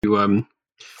I'll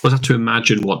have to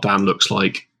imagine what Dan looks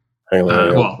like. Hang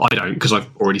on. Well, I don't, because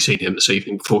I've already seen him this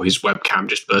evening before his webcam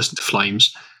just burst into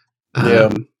flames.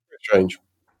 Strange.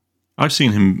 I've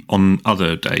seen him on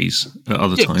other days, at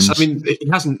other times. I mean, he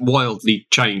hasn't wildly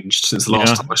changed since the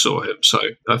last time I saw him, so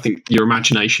I think your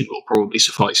imagination will probably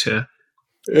suffice here.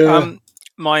 Yeah.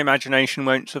 My imagination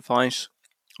won't suffice.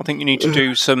 I think you need to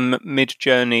do some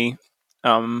mid-journey.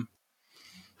 I don't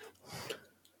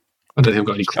think I've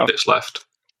got any credits left.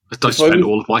 I spent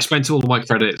all of my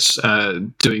credits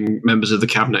doing members of the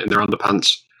cabinet in their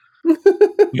underpants.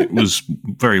 It was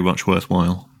very much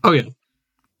worthwhile. Oh yeah.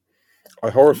 I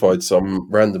horrified some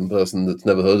random person that's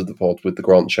never heard of the pod with the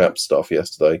Grant Shapps stuff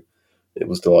yesterday. It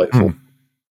was delightful.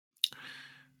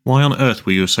 Why on earth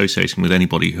were you associating with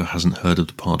anybody who hasn't heard of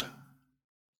the pod?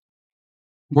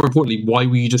 More importantly, why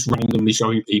were you just randomly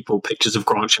showing people pictures of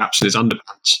Grant Shapps in his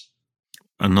underpants?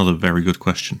 Another very good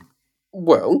question.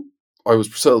 Well, I was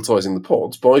proselytising the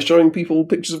pod by showing people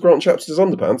pictures of Grant Shapps in his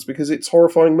underpants because it's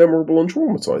horrifying, memorable, and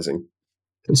traumatising.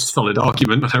 It's a solid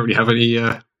argument. I don't really have any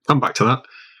comeback to that.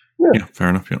 Yeah, fair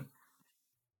enough, yeah.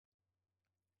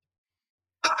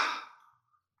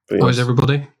 How is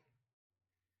everybody?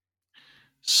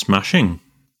 Smashing.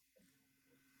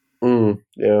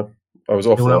 Yeah. I was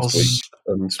off last week.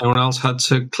 And anyone else had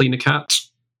to clean a cat?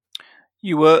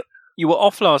 You were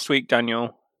off last week,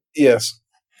 Daniel. Yes.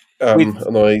 And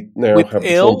I now with have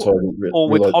ill the or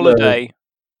with holiday? No,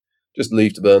 just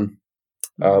leave to burn.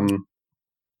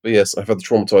 But yes, I've had the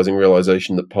traumatising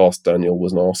realisation that past Daniel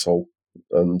was an arsehole.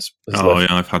 And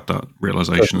I've had that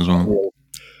realisation as well.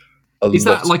 Is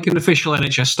that like an official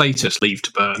NHS status, leave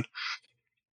to burn?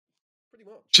 Pretty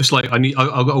much. Just like I've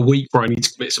got a week where I need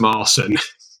to commit some arson.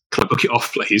 Can I book it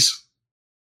off, please?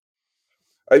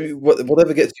 I mean,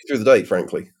 whatever gets you through the day,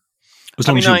 frankly. As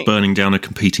long as you're burning down a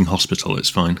competing hospital, it's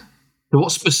fine.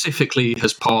 What specifically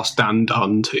has past Dan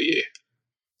done to you?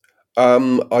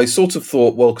 I sort of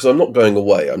thought, well, because I'm not going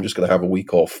away, I'm just going to have a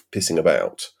week off pissing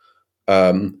about.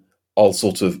 I'll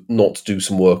sort of not do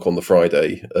some work on the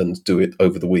Friday and do it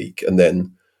over the week. And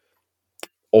then,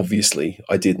 obviously,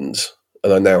 I didn't.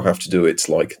 And I now have to do it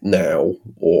like now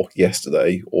or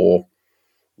yesterday or,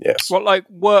 yes. What, like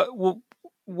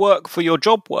work for your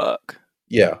job work?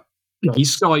 Yeah. He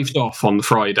skived off on the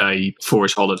Friday before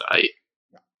his holiday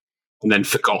and then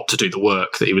forgot to do the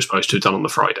work that he was supposed to have done on the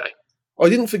Friday. I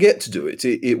didn't forget to do it.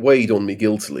 It weighed on me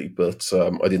guiltily, but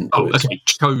I didn't do it. Okay, he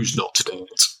chose not to do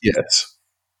it. Yes.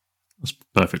 That's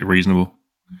perfectly reasonable.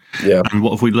 Yeah. And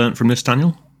what have we learnt from this,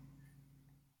 Daniel?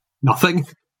 Nothing.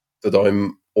 That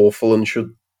I'm awful and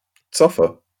should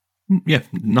suffer. Yeah,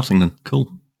 nothing then.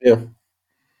 Cool. Yeah.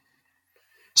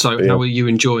 So, how are you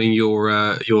enjoying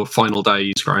your final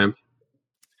days, Graham?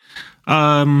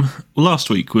 Well,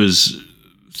 last week was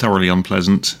thoroughly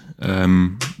unpleasant,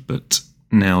 but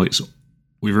now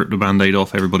we've ripped the Band-Aid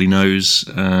off. Everybody knows.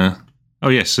 Oh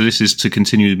yes, so this is to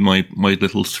continue my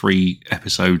little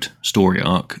 3-episode story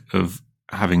arc of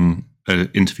having an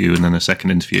interview and then a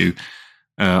second interview.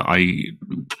 I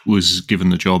was given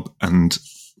the job, and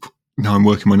now I'm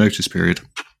working my notice period,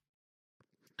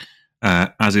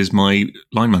 as is my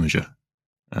line manager.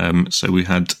 So we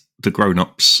had the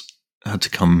grown-ups had to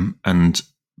come and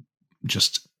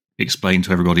just explain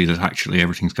to everybody that actually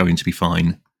everything's going to be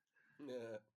fine.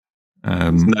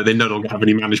 No, they no longer have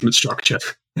any management structure.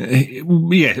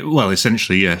 Yeah, well,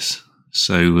 essentially, yes.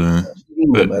 So,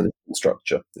 management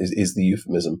structure is the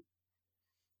euphemism.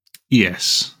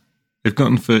 Yes, they've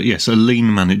gotten for a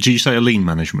lean manage. Did you say a lean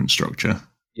management structure?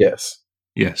 Yes.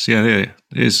 Yes. Yeah.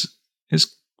 It's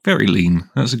very lean.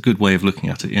 That's a good way of looking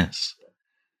at it. Yes.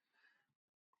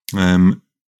 And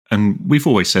we've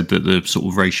always said that the sort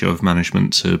of ratio of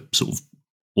management to sort of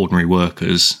ordinary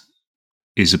workers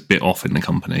is a bit off in the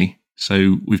company.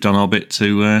 So we've done our bit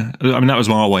to. That was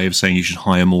our way of saying you should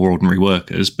hire more ordinary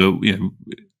workers, but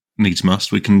needs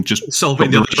must. We can just solve it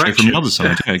the other direction from the other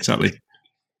side. Yeah, exactly.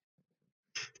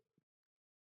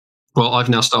 Well, I've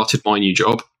now started my new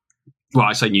job. Well,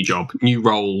 I say new job, new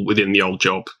role within the old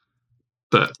job.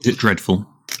 But is it dreadful?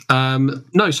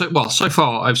 No. So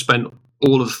far I've spent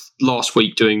all of last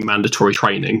week doing mandatory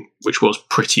training, which was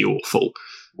pretty awful.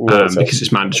 Because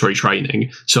it's mandatory training.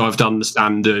 So I've done the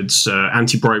standards,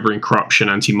 anti-bribery and corruption,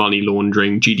 anti-money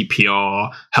laundering,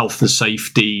 GDPR, health and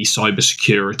safety,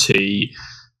 cybersecurity,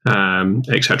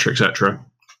 etc., etc.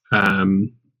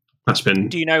 That's been...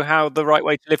 Do you know how the right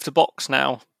way to lift a box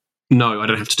now? No, I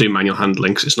don't have to do manual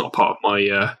handling because it's not part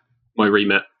of my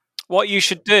remit. What you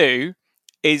should do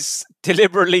is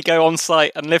deliberately go on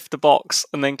site and lift the box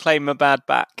and then claim a bad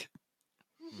back.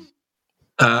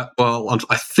 Well, I'm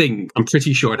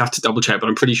pretty sure, I'd have to double check, but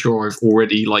I'm pretty sure I've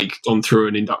already gone through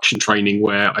an induction training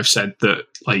where I've said that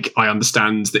I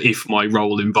understand that if my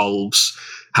role involves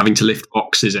having to lift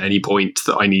boxes at any point,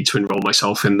 that I need to enroll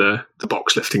myself in the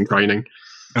box lifting training.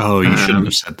 Oh, you shouldn't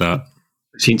have said that.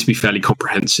 It seemed to be fairly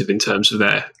comprehensive in terms of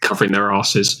their covering their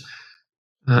asses.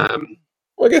 Well,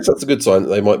 I guess that's a good sign that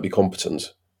they might be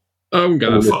competent. I won't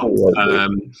go that far.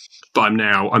 But I'm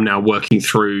now working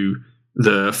through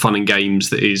the Fun and Games,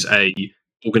 that is a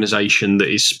organisation that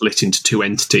is split into two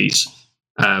entities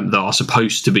that are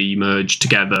supposed to be merged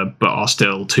together, but are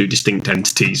still two distinct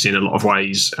entities in a lot of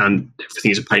ways, and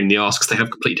everything is a pain in the arse because they have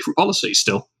completely different policies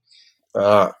still.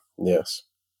 Ah, yes.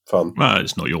 Fun. Well,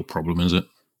 it's not your problem, is it?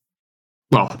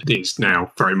 Well, it is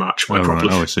now very much my problem.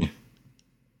 Right. Oh, I see.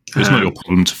 It's not your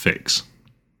problem to fix.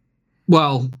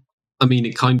 Well, I mean,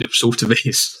 it kind of sort of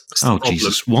is. Oh,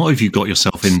 Jesus. What have you got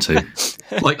yourself into?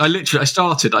 I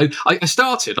started, I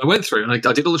went through and I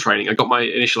did all the training. I got my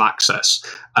initial access.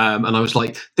 And I was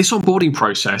like, this onboarding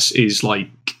process is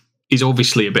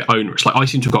obviously a bit onerous. I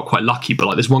seem to have got quite lucky,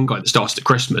 but there's one guy that started at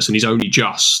Christmas and he's only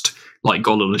just got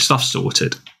all his stuff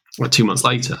sorted 2 months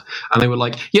later. And they were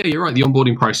like, yeah, you're right. The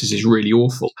onboarding process is really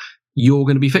awful. You're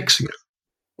going to be fixing it.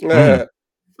 And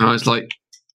I was like,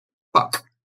 fuck.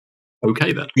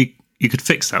 Okay, then. You could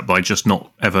fix that by just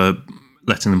not ever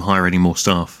letting them hire any more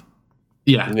staff.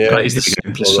 Yeah, that is the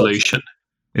simplest solution.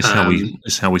 It's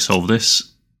how we solve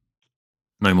this.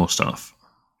 No more staff.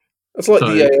 That's like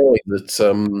the AI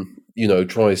that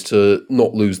tries to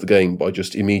not lose the game by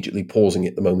just immediately pausing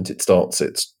it the moment it starts.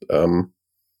 Problem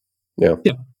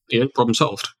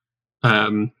solved.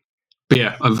 But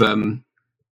yeah, I've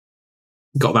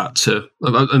got that to.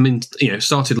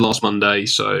 Started last Monday,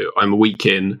 so I'm a week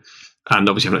in. And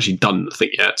obviously, I haven't actually done the thing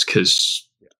yet because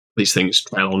these things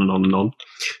trail on and on and on.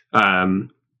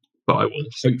 But I will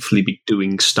hopefully be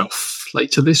doing stuff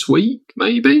later this week,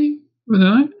 maybe. I don't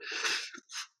know.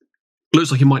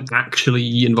 Looks like it might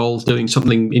actually involve doing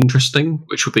something interesting,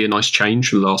 which would be a nice change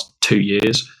from the last 2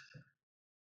 years.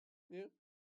 Yeah.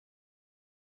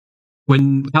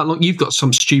 How long? You've got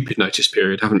some stupid notice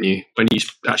period, haven't you? When are you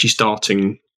actually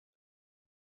starting?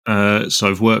 So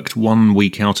I've worked 1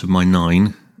 week out of my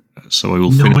 9. So I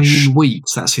will finish 9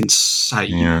 weeks. That's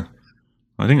insane. Yeah,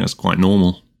 I think that's quite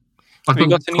normal. I've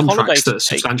got contracts that are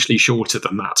substantially shorter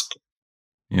than that.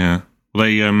 Yeah,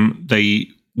 they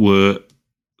were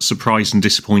surprised and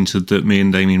disappointed that me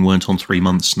and Damien weren't on 3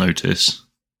 months' notice.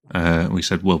 We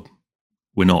said, "Well,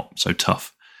 we're not, so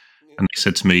tough." And they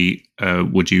said to me,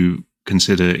 "Would you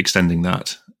consider extending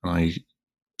that?" And I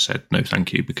said, "No,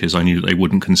 thank you," because I knew that they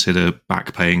wouldn't consider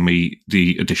back paying me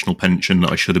the additional pension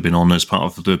that I should have been on as part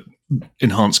of the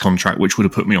enhanced contract, which would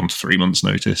have put me on to 3 months'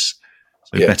 notice.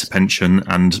 So better pension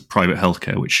and private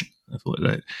healthcare, which I thought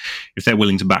that if they're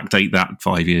willing to backdate that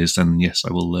 5 years, then yes,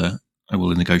 I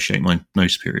will negotiate my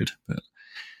notice period. But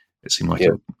it seemed like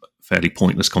a fairly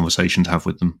pointless conversation to have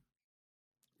with them.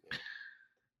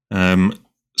 And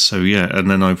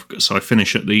then I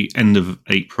finish at the end of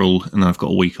April, and I've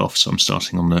got a week off, so I'm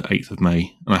starting on the 8th of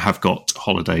May. And I have got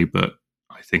holiday, but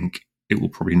I think it will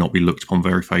probably not be looked upon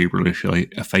very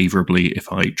favourably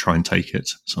if I try and take it.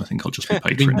 So I think I'll just be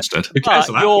paid for it instead.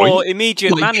 Your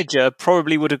immediate manager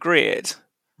probably would agree it,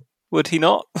 would he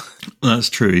not? That's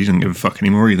true. He doesn't give a fuck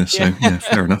anymore either, so yeah,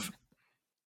 fair enough.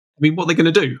 I mean, what are they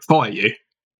going to do? Fire you?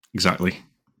 Exactly.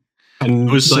 And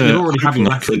you're already having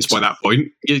reference by that point.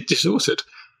 You're just sorted.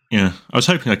 Yeah, I was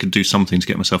hoping I could do something to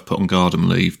get myself put on garden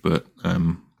leave, but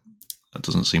that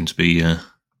doesn't seem to be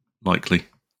likely.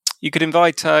 You could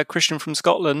invite Christian from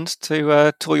Scotland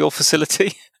to tour your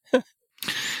facility.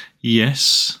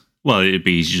 Yes. Well, it'd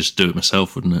be easy to just do it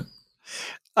myself, wouldn't it?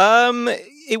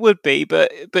 It would be,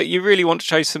 but you really want to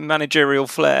show some managerial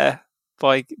flair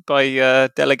by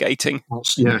delegating.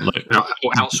 Yeah,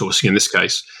 or outsourcing in this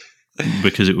case.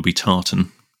 Because it would be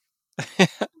tartan.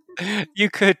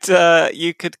 You could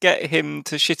get him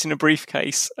to shit in a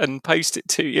briefcase and post it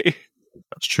to you.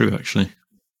 That's true, actually.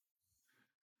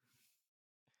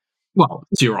 Well,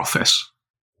 it's your office.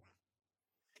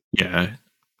 Yeah.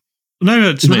 No,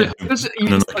 it's me. I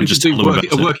can just do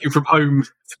a working from home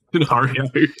scenario.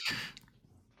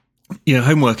 Yeah,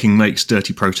 home working makes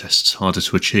dirty protests harder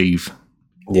to achieve.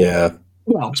 Yeah.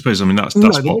 Well, I suppose, that's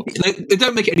what... They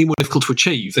don't make it any more difficult to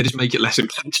achieve, they just make it less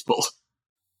impactful.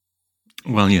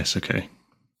 Well, yes, okay.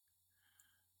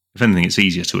 If anything, it's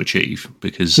easier to achieve,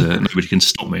 because nobody can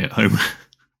stop me at home.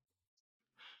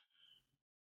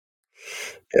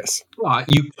 Yes. Right,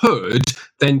 you could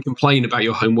then complain about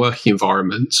your home working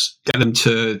environment, get them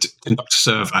to conduct a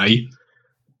survey.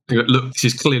 Look, this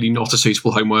is clearly not a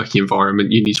suitable home working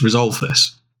environment. You need to resolve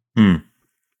this.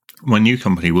 my new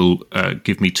company will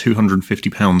give me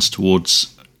 £250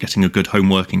 towards getting a good home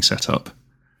working setup.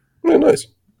 Oh, nice.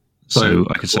 So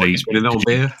I could say,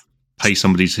 beer. pay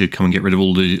somebody to come and get rid of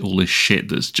all this shit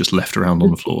that's just left around on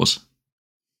the floors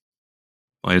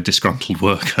by a disgruntled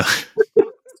worker.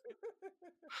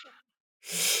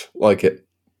 Like it.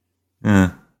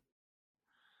 Yeah.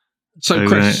 So,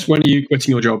 Chris, when are you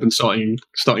quitting your job and starting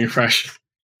afresh?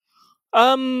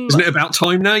 Isn't it about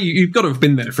time now? You've got to have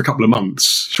been there for a couple of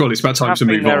months. Surely it's about time to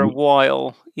move on. I've been there a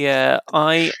while. Yeah,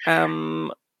 I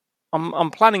am.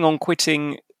 I'm planning on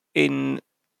quitting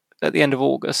at the end of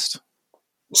August.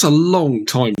 It's a long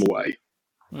time away.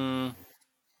 I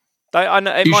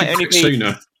know it might only be sooner.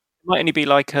 It might only be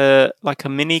like a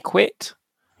mini quit.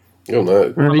 Oh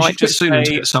no! I might just sooner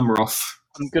to get summer off.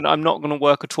 I'm not going to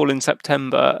work at all in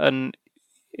September, and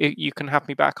you can have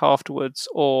me back afterwards,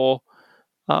 or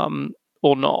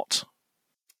not.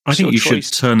 I think you should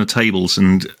turn the tables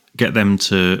and get them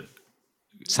to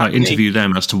interview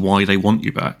them as to why they want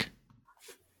you back.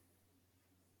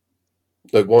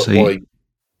 No, why?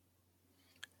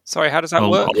 Sorry, how does that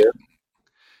work?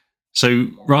 So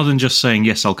rather than just saying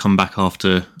yes, I'll come back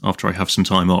after I have some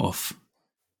time off,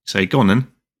 say, go on then,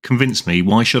 convince me.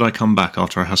 Why should I come back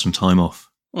after I have some time off?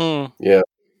 Yeah.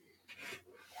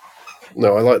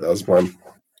 No, I like that as a plan.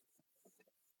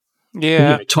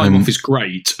 Yeah, time off is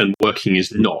great, and working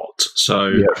is not.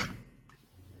 So,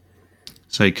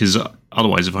 say because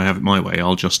otherwise, if I have it my way,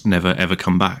 I'll just never ever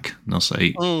come back, and I'll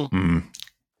say,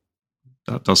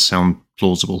 that does sound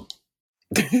plausible.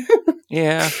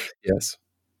 Yeah. Yes.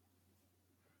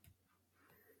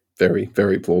 Very,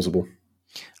 very plausible.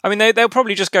 I mean, they'll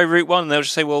probably just go route one. And they'll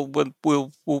just say, "Well,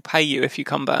 we'll pay you if you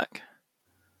come back."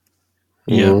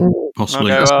 Yeah,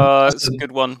 possibly. That's a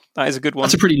good one. That is a good one.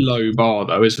 That's a pretty low bar,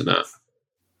 though, isn't it?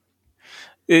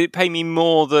 It pay me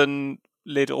more than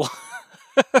Lidl.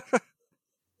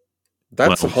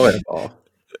 That's a higher bar.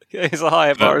 It's a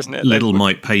higher bar, isn't it? Lidl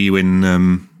might pay you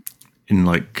in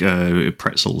like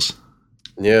pretzels.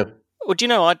 Yeah. Well, do you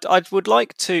know, I would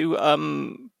like to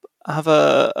have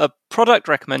a product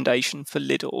recommendation for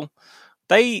Lidl.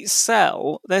 They're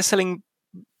selling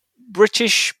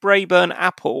British Braeburn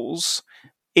apples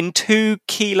in 2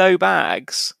 kilo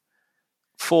bags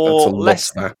for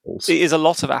less. Apples. It is a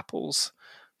lot of apples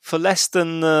for less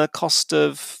than the cost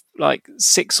of like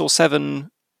 6 or 7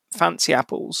 fancy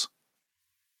apples.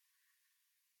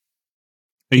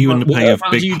 Are you in the pay of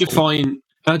how big?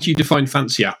 How do you define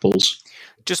fancy apples?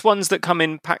 Just ones that come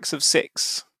in packs of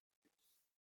 6.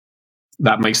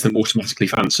 That makes them automatically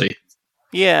fancy.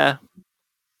 Yeah.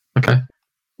 Okay.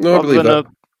 No, I believe that.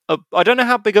 I don't know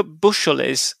how big a bushel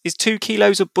is. Is 2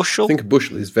 kilos a bushel? I think a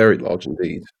bushel is very large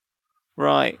indeed.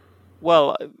 Right.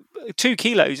 Well, 2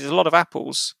 kilos is a lot of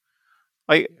apples.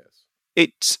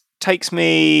 It takes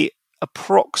me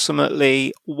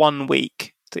approximately 1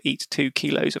 week to eat 2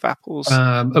 kilos of apples.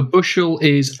 A bushel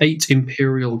is 8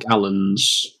 imperial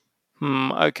gallons.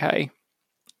 Okay.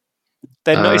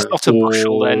 Then it's not a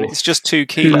bushel. Then it's just 2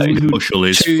 kilos. A bushel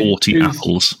is 40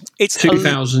 apples. It's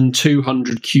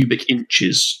 2,200 cubic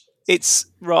inches. It's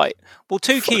right. Well,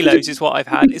 2 kilos is what I've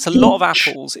had. It's a lot of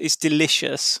apples. It's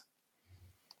delicious.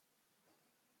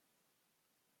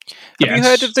 Yes. Have you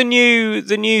heard of the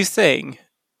new thing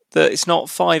that it's not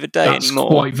 5 a day anymore?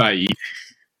 That's quite vague.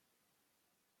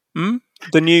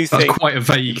 The new thing. That's quite a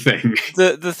vague thing.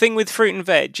 The thing with fruit and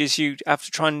veg is you have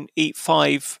to try and eat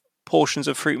 5 portions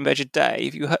of fruit and veg a day.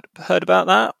 Have you heard about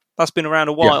that? That's been around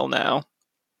a while now.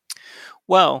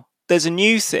 Well, there's a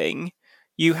new thing.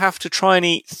 You have to try and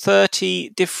eat 30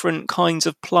 different kinds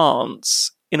of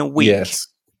plants in a week. Yes.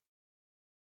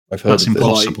 I've heard That's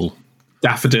impossible. Like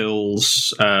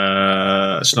daffodils,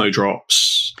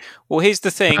 snowdrops. Well, here's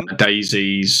the thing.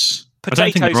 Daisies. I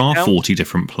don't think there are 40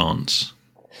 different plants.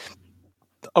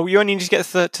 Oh, you only need to get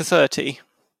to 30.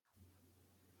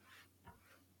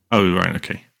 Oh, right,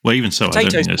 okay. Well, even so, I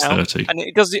don't think there's 30. And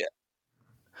it does it.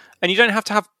 And you don't have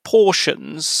to have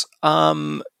portions.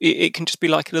 It can just be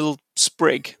like a little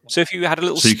sprig. So if you had a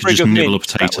little sprig of mint, you could just nibble a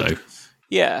potato.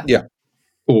 Yeah.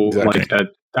 Or like a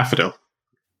daffodil.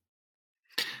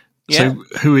 Yeah. So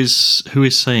who is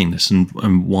saying this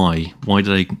and why? Why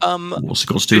do they? What's it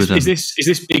got to do with them? Is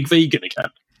this big vegan again?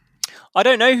 I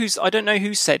don't know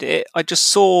who said it. I just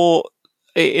saw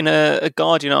it in a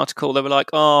Guardian article. They were like,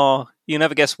 "Oh, you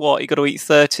never guess what? You got to eat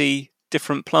 30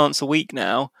 different plants a week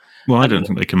now." Well, I don't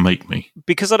think they can make me,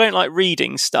 because I don't like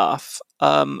reading stuff.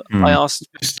 I asked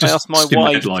my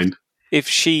wife if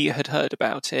she had heard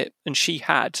about it, and she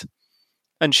had,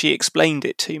 and she explained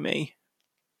it to me.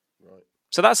 Right.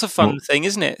 So that's a fun thing,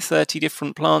 isn't it? 30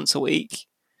 different plants a week.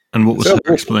 And what was her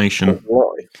explanation?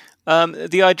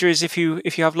 The idea is if you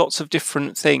have lots of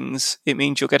different things, it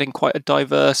means you're getting quite a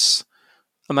diverse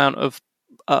amount of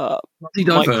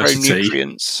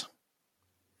micronutrients.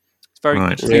 It's very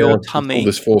good for your tummy. All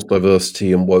this forced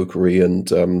diversity and wokery and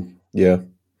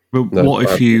Well, what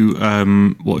if you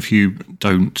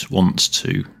don't want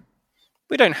to?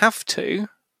 We don't have to.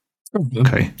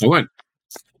 Okay. I won't.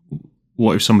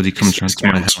 What if somebody comes around to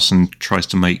my house and tries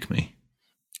to make me?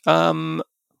 Like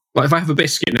if I have a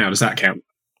biscuit now, does that count?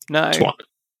 No. What?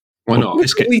 Why not?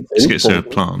 Biscuits are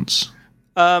plants.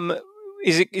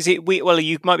 Is it wheat? Well,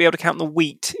 you might be able to count the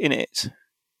wheat in it.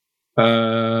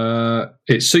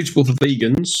 It's suitable for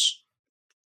vegans.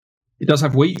 It does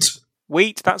have wheat.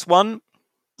 Wheat, that's one.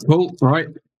 Cool, right.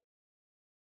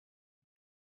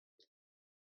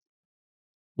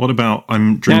 What about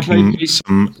I'm drinking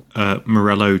some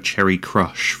Morello Cherry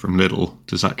Crush from Lidl?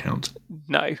 Does that count?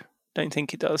 No, don't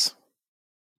think it does.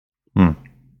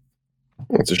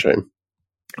 That's a shame.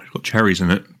 It's got cherries in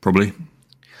it, probably.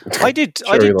 I did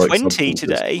 20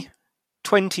 today.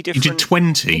 20 different. You did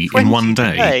 20 in one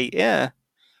day? Yeah.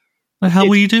 The hell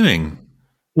were you doing?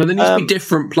 Well, there needs to be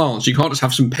different plants. You can't just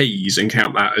have some peas and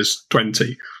count that as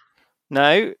 20.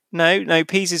 No.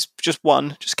 Peas is just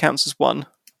one. Just counts as one.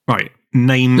 Right.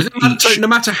 Name each. No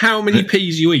matter how many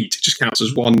peas you eat, it just counts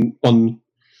as one.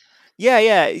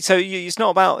 Yeah. So it's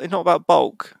not about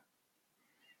bulk.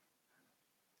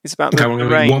 It's about the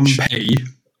range. One pea.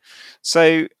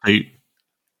 So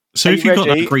if you've got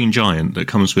that Green Giant that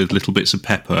comes with little bits of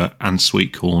pepper and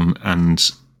sweet corn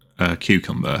and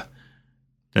cucumber,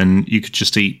 then you could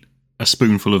just eat a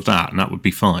spoonful of that, and that would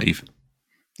be 5.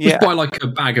 Yeah. Just buy like a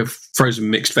bag of frozen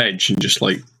mixed veg and just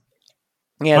like.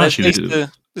 Yeah,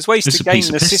 there's ways to game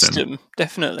the system. Then.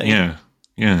 Definitely. Yeah.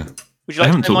 Would you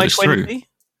like to know my 20? Through.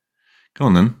 Go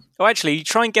on then. Oh, actually,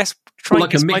 try and guess.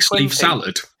 Like a mixed leaf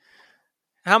salad.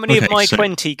 How many of my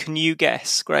 20 can you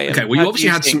guess, Graham? Okay, well, you obviously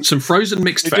had some frozen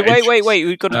mixed veg. Wait.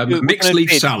 We've got mixed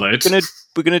leaf salad.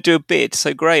 We're going to do a bid.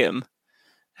 So, Graham,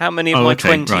 how many of my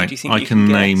 20 do you think I you can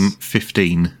name guess?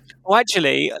 15. Well,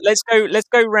 actually, let's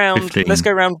go round. 15. Let's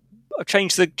go round. I've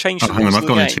changed the hang on, I've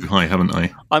gone in too high, haven't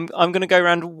I? I'm going to go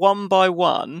round one by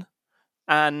one,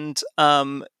 and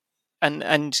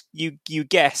you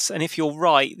guess, and if you're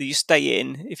right, you stay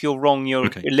in. If you're wrong, you're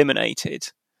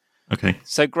eliminated. Okay.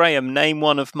 So, Graham, name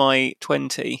one of my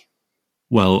 20.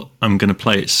 Well, I'm going to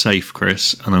play it safe,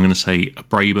 Chris, and I'm going to say a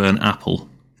Braeburn apple.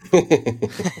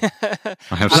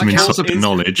 I have some inside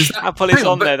knowledge. Apple is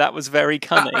on there. That was very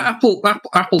cunning.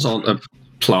 Apples aren't a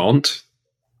plant.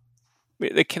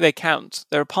 They count.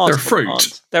 They're a part of a fruit.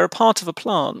 Plant. They're a part of a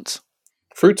plant.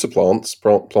 Fruits are plants.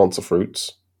 Plants are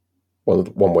fruits.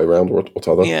 One way round or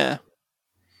t'other. Yeah.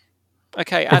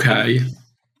 Okay.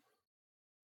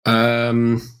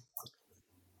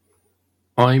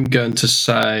 I'm going to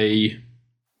say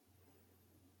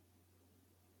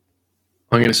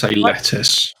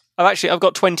lettuce. I've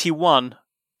got 21.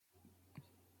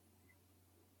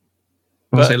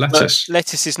 I'll say lettuce. But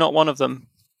lettuce is not one of them.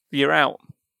 You're out.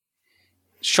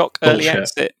 Shock early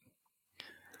exit.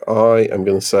 I am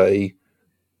going to say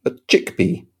a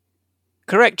chickpea.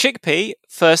 Correct, chickpea.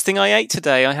 First thing I ate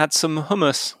today, I had some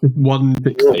hummus. One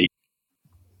chickpea.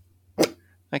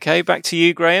 Okay, back to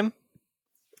you, Graham.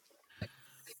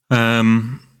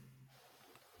 I'm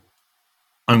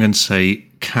going to say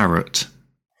carrot.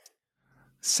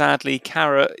 Sadly,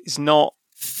 carrot is not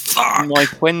in my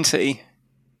 20.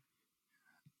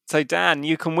 So, Dan,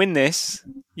 you can win this.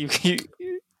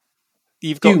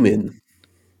 You've got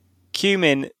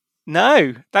cumin.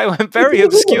 No, that went very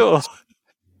obscure.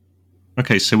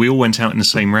 Okay, so we all went out in the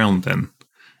same round then.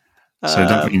 So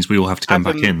that means we all have to go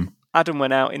back in. Adam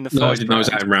went out in the first round. No, I didn't know I was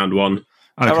out in round 1.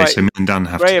 Okay, right. So me and Dan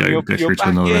have Graham, to go through to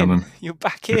another round then. You're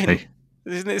back in. Okay.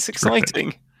 Isn't this exciting?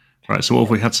 Perfect. Right, so what have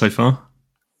we had so far?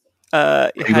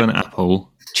 You had an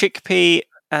apple. Chickpea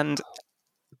and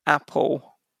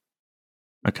apple.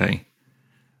 Okay.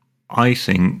 I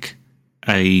think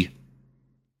a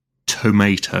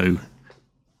tomato.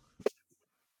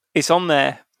 It's on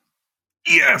there.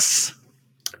 Yes!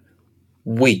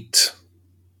 Wheat.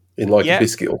 In like a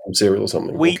biscuit or some cereal or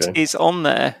something. Wheat is on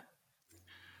there.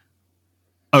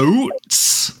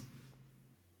 Oats.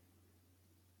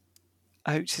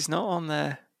 Oats is not on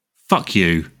there. Fuck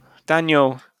you.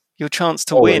 Daniel, your chance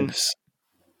to win.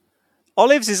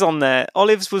 Olives is on there.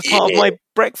 Olives was part of my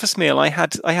breakfast meal. I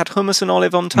had hummus and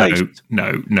olive on toast.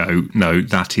 No.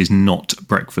 That is not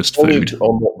breakfast food. Olives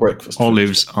are not breakfast food.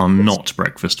 Olives are not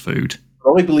breakfast food.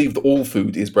 I believe that all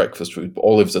food is breakfast food, but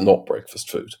olives are not breakfast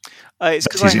food. That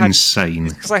is insane.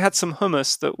 Because I had some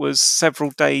hummus that was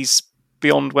several days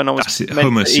beyond when I was meant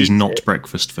hummus to is eat not it.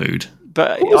 breakfast food.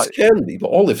 But Olives can be, but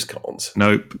olives can't.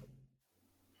 Nope.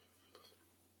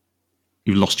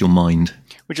 You've lost your mind.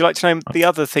 would you like to know the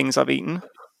other things I've eaten?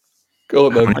 Go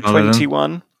on, How then. many are there then?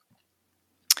 21.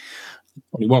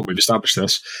 Well, we've established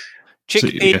this.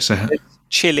 Chickpea, So, yes,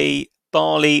 chili,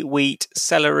 barley, wheat,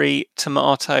 celery,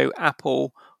 tomato,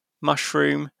 apple,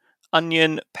 mushroom,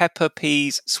 onion, pepper,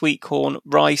 peas, sweet corn,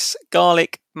 rice,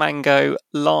 garlic, mango,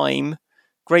 lime,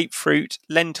 grapefruit,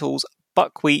 lentils,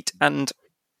 buckwheat, and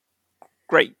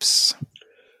grapes.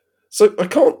 So I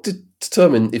can't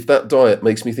determine if that diet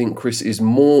makes me think Chris is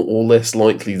more or less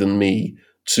likely than me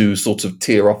to sort of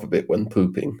tear up a bit when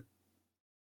pooping.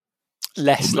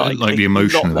 Less Like likely. the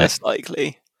emotion Not of it. less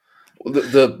likely.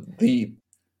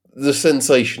 The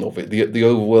sensation of it, the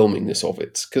overwhelmingness of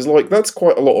it, because like that's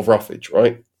quite a lot of roughage,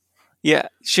 right? Yeah,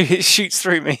 it shoots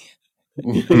through me.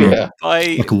 Yeah.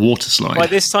 like a water slide. By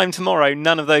this time tomorrow,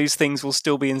 none of those things will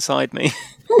still be inside me.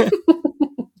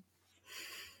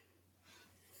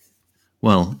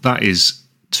 Well, that is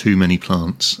too many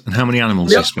plants. And how many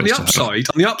animals are you supposed to have? On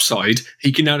the upside,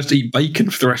 he can now just eat bacon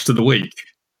for the rest of the week.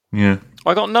 Yeah.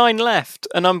 I got 9 left,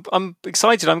 and I'm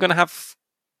excited. I'm going to have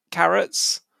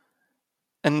carrots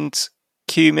and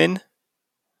cumin.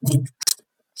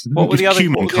 What were the other?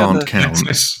 Cumin what were the can't other- count.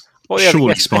 what were the other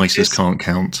Surely guest spices veggies? can't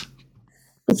count.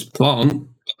 It's plant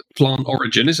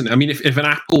origin, isn't it? I mean, if an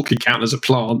apple can count as a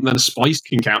plant, then a spice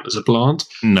can count as a plant.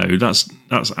 No, that's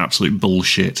absolute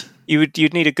bullshit.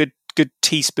 You'd need a good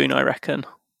teaspoon, I reckon.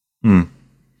 Have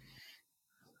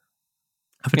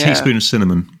a Yeah. teaspoon of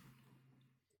cinnamon.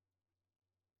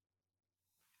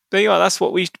 There you are. That's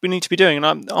what we need to be doing.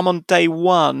 And I'm on day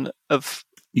 1 of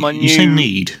my You say new.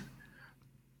 need. I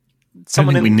don't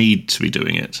Someone think in. we need to be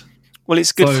doing it. Well,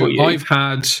 it's good So for you. I've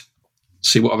had.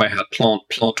 See, what have I had?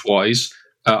 Plant wise,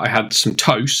 I had some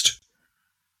toast.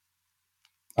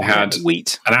 I had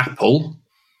wheat. an apple.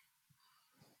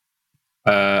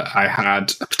 I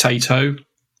had a potato,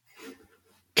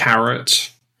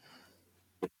 carrot,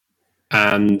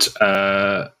 and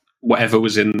whatever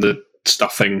was in the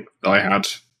stuffing that I had.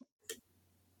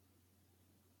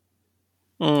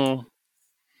 Mm.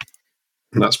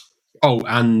 And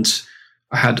and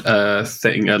I had a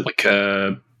thing like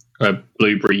a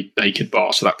blueberry naked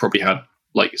bar, so that probably had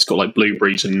it's got like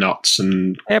blueberries and nuts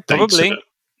and Yeah, dates probably. in it.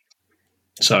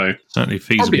 So Certainly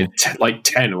probably feasible.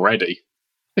 10 already.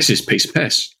 This is a piece of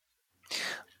piss.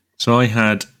 So I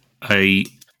had a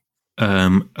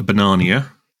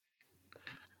banana.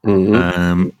 Mhm. I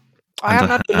And haven't I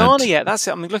had banana had- yet. That's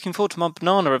it. I'm looking forward to my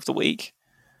banana of the week.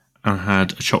 I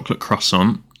had a chocolate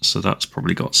croissant, so that's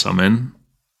probably got some in.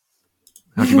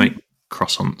 How do you make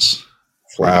croissants?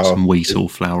 Flour. Some wheat or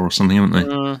flour or something, haven't they?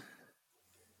 Mm.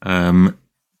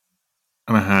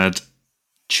 And I had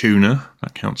tuna,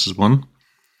 that counts as one.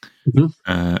 Mhm.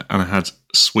 And I had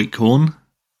sweet corn.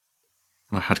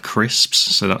 And I had crisps,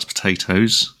 so that's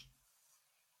potatoes.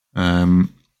 And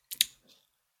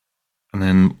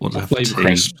then what did I have for Flavour tea?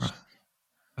 crisps.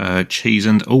 Cheese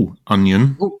and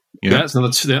onion. Yeah, that's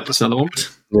another one.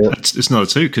 It's another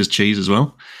 2 because cheese as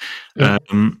well. Yeah.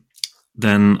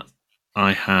 Then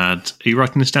I had. Are you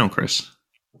writing this down, Chris?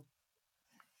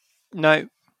 No.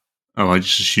 Oh, I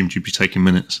just assumed you'd be taking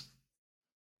minutes.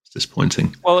 It's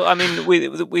disappointing. Well, I mean, we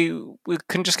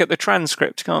can just get the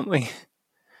transcript, can't we?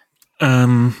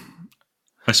 I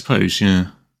suppose,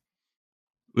 yeah.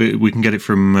 We can get it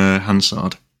from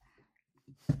Hansard.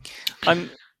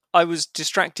 I was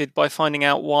distracted by finding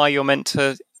out why you're meant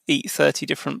to eat 30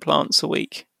 different plants a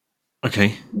week.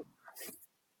 Okay.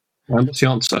 And what's the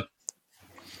answer?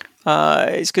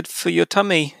 It's good for your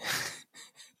tummy.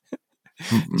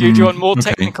 Do you want more Okay.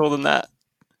 technical than that?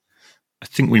 I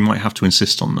think we might have to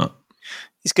insist on that.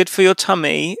 It's good for your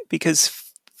tummy because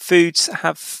foods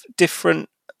have different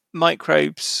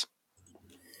microbes,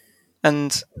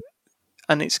 and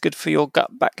it's good for your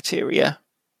gut bacteria.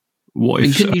 What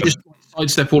if? Can you just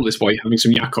sidestep all of this by having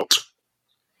some Yakult?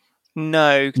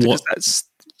 No, because What? that's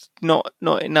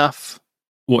not enough.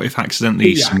 What if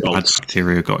accidentally Yeah, some God. bad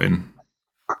bacteria got in?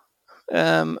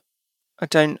 I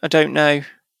don't know.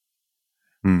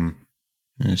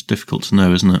 Yeah, it's difficult to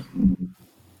know, isn't it?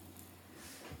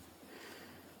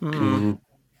 Mm.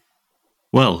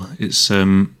 Well, it's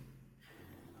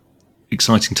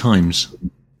exciting times.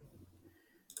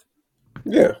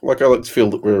 Yeah, like I like to feel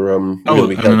that we're. Oh,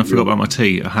 and then I forgot about my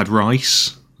tea. I had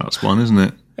rice. That's one, isn't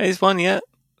it? There's one yet.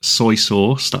 Soy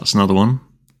sauce. That's another one.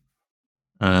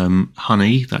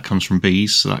 Honey. That comes from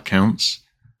bees, so that counts.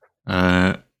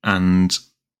 And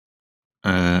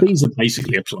These are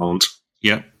basically a plant.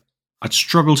 yeah, I'd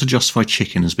struggle to justify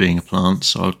chicken as being a plant,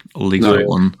 so I'll leave that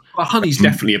one. Well, honey's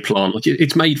definitely a plant. Like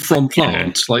it's made from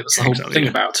plants. Like that's the whole thing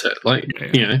about it. Like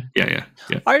Yeah.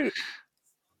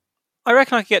 I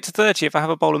reckon I could get to 30 if I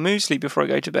have a bowl of muesli before I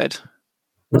go to bed.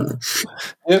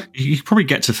 Yeah. You could probably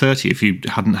get to 30 if you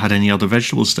hadn't had any other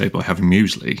vegetables today by having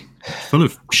muesli. It's full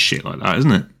of shit like that,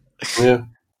 isn't it? Yeah.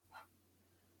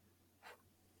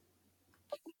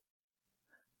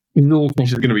 All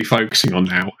he's going to be focusing on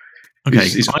now. Okay,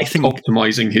 is I think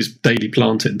optimizing his daily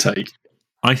plant intake.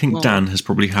 I think Dan has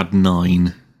probably had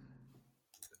 9.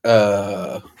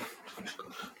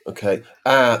 Okay.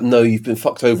 No, you've been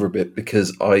fucked over a bit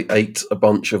because I ate a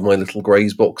bunch of my little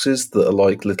Graze boxes that are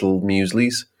like little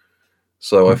mueslis.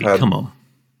 So Come on.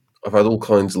 I've had all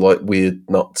kinds of like weird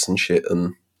nuts and shit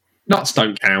and Nuts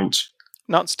don't count.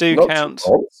 Nuts do nuts count.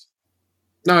 aren't.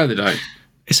 No, they don't.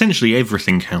 Essentially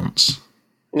everything counts.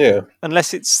 Yeah.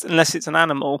 Unless it's an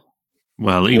animal.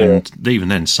 Well, even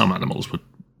then, some animals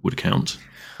would count.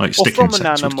 Like stick from an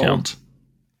insects would animal. count.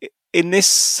 In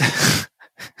this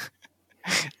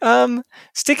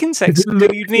stick insects,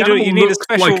 you need a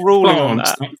special ruling on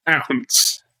that.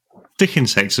 Counts. Stick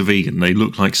insects are vegan. They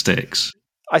look like sticks.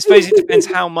 I suppose it depends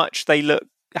how much they look,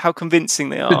 how convincing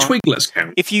they are. The twiglets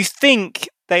count. If you think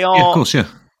they are, Yeah, of course, yeah.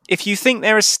 if you think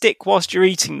they're a stick whilst you're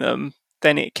eating them,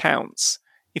 then it counts.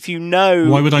 If you know,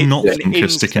 Why would I not it's think an a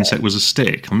stick insect was a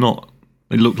stick? I'm not.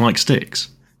 They look like sticks.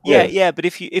 Yeah, but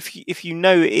if you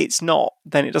know it's not,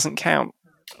 then it doesn't count.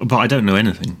 But I don't know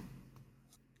anything.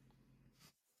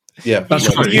 Yeah. That's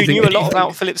no, right. You knew a lot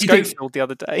about Philip you think- Schofield the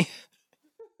other day.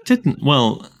 Didn't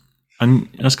and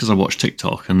that's because I watched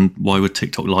TikTok. And why would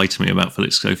TikTok lie to me about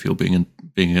Philip Schofield being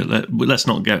a? Let's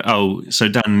not go. Oh, so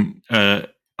Dan, I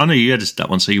know you edited that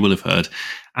one, so you will have heard.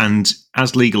 And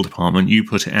as legal department, you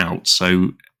put it out,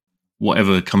 so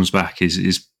whatever comes back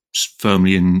is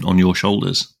firmly on your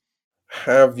shoulders.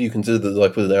 Have you considered that I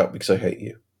put it out because I hate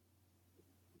you?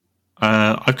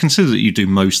 I've considered that you do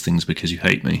most things because you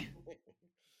hate me.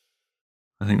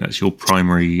 I think that's your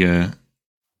primary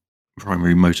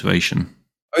motivation.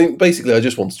 I mean, basically, I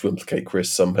just wanted to implicate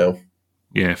Chris somehow.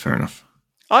 Yeah, fair enough.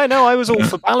 I know, I was all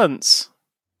for balance.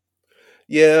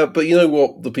 Yeah, but you know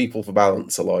what the people for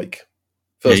balance are like.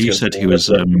 Yeah, you said he was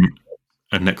a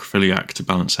necrophiliac to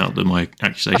balance out my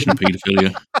accusation of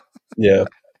paedophilia. Yeah.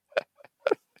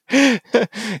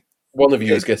 One of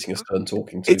you is getting a turn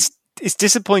talking to. It's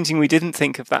disappointing we didn't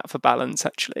think of that for balance,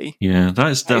 actually. Yeah,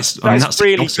 that's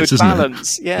really opposite, good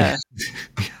balance. Yeah.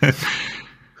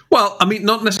 Well, I mean,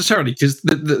 not necessarily, because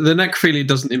the necrophilia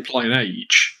doesn't imply an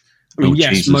age. I mean,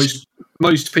 yes, Jesus.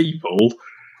 most people,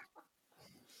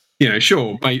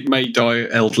 sure, may die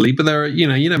elderly, but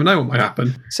you never know what might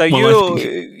happen. So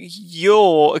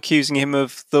you're accusing him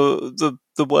of the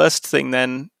worst thing,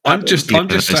 then? I'm just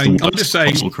saying.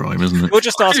 Possible crime, isn't it? You're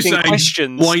just asking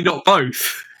questions. Why not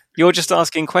both? You're just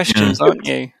asking questions, aren't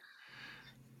you?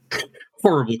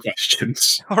 Horrible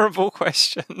questions. Horrible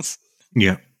questions.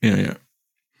 Yeah.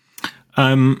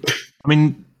 I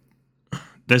mean,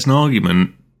 there's an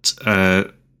argument. I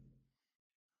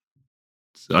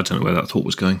don't know where that thought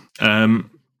was going.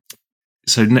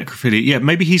 So necrophilia, yeah,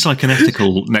 maybe he's like an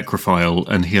ethical necrophile,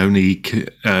 and he only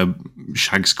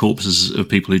shags corpses of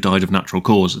people who died of natural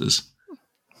causes.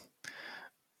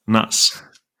 And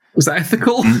was that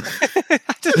ethical?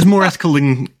 It's more ethical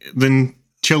than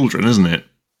children, isn't it?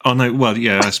 Oh no, well,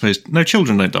 yeah, I suppose no,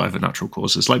 children don't die of natural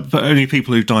causes, but only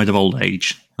people who died of old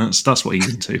age. That's what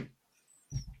he's into.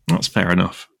 That's fair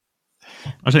enough.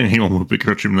 I don't think anyone would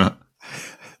begrudge him that.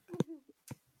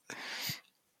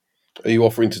 Are you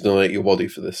offering to donate your body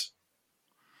for this?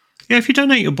 Yeah, if you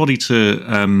donate your body to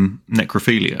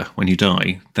necrophilia when you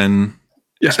die, then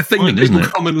yeah, a thing that people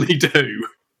commonly do.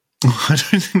 I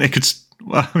don't think they could.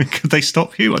 Well, I mean, could they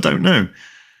stop you? I don't know.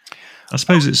 I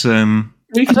suppose it's.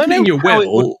 You can put it in your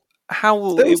will.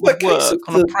 How it would work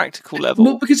on a practical level.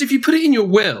 Well, because if you put it in your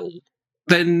will,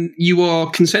 then you are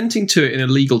consenting to it in a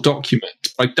legal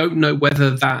document. I don't know whether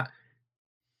that.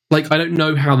 I don't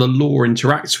know how the law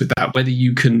interacts with that. Whether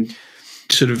you can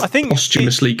sort of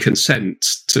posthumously consent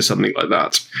to something like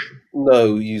that.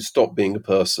 No, you stop being a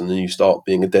person and you start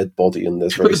being a dead body, and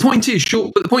there's. But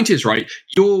the point is, right?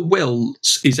 Your will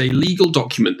is a legal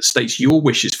document that states your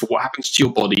wishes for what happens to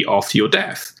your body after your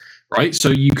death, right? So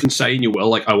you can say in your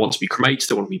will, I want to be cremated,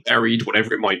 I want to be buried,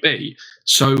 whatever it might be.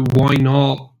 So why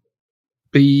not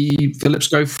be Philip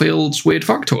Schofield's weird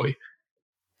fuck toy?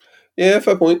 Yeah,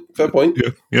 fair point.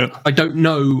 Yeah. I don't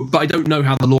know how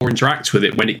the law interacts with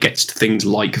it when it gets to things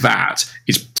like that.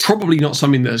 It's probably not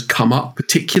something that has come up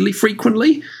particularly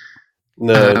frequently.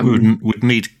 No, we'd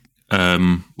need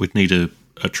a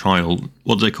a trial.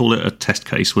 What do they call it? A test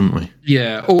case, wouldn't we?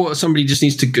 Yeah, or somebody just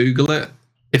needs to Google it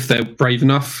if they're brave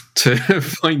enough to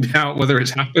find out whether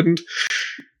it's happened.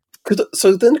 Could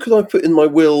I put in my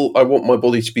will, I want my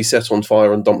body to be set on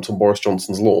fire and dumped on Boris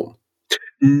Johnson's lawn?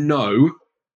 No.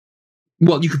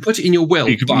 Well, you could put it in your will,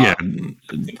 but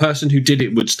the person who did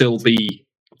it would still be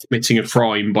committing a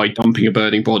crime by dumping a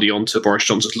burning body onto Boris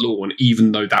Johnson's lawn,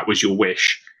 even though that was your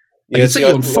wish. They could set you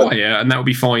on fire, and that would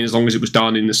be fine as long as it was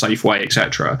done in a safe way,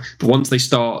 etc. But once they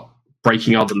start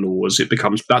breaking other laws, it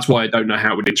becomes. That's why I don't know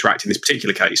how it would interact in this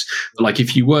particular case. But like,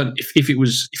 if you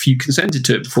consented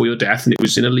to it before your death and it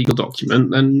was in a legal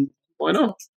document, then why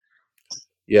not?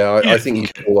 Yeah, I think you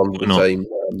can fall under the same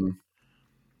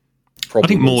problem. I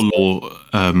think more law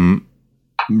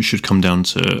should come down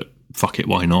to fuck it,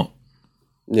 why not?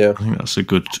 Yeah, I think that's a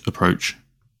good approach.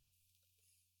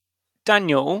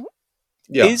 Daniel,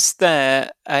 is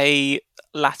there a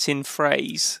Latin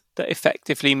phrase that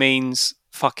effectively means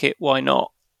fuck it, why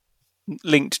not,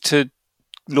 linked to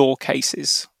law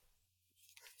cases?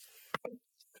 I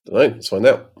don't know, let's find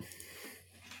out.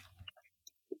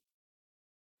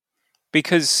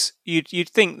 Because you'd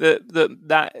think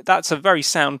that's a very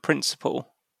sound principle.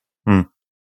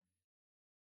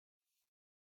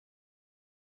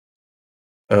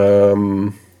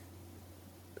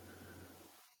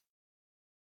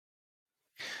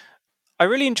 I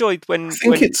really enjoyed when... I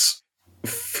think it's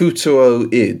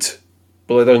futuo id,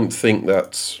 but I don't think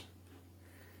that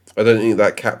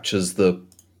captures the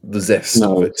zest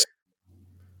of it.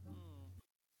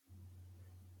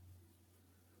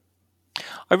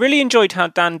 I really enjoyed how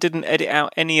Dan didn't edit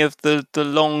out any of the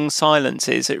long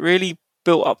silences. It really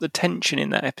built up the tension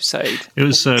in that episode. It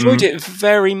was I enjoyed it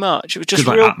very much. It was just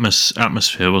good, real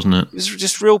atmosphere, wasn't it? It was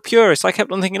just real purist. I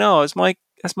kept on thinking, has my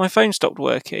phone stopped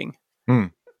working?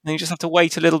 And you just have to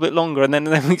wait a little bit longer, and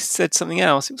then we said something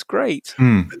else. It was great.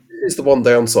 It's the one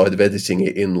downside of editing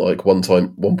it in like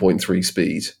 1.3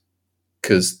 speed,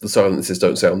 because the silences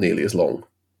don't sound nearly as long.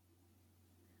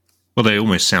 Well, they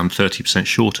almost sound 30%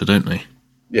 shorter, don't they?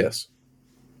 Yes.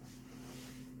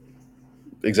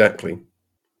 Exactly.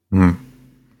 But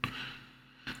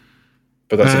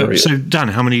that's so, Dan,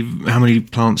 how many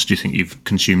plants do you think you've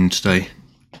consumed today?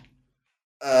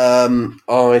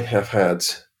 I have had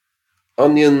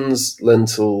onions,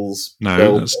 lentils.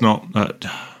 No, that's not that.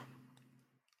 I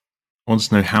want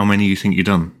to know how many you think you've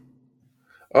done.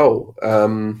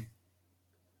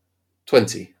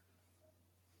 20.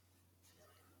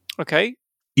 Okay.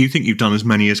 You think you've done as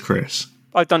many as Chris?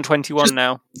 I've done 21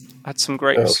 now. I had some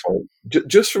grapes.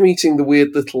 Just from eating the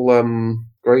weird little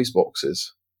Graze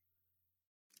boxes.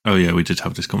 Oh yeah, we did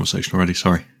have this conversation already.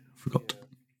 Sorry, forgot.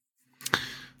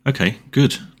 Okay,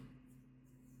 good.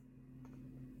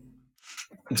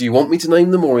 Do you want me to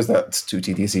name them, or is that too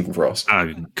tedious even for us?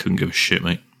 I couldn't give a shit,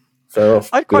 mate. Fair enough.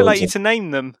 I'd quite like you to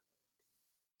name them.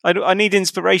 I need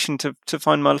inspiration to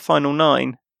find my final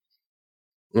 9.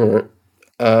 All right.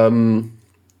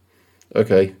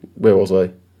 Okay, where was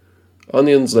I?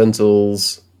 Onions,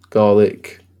 lentils,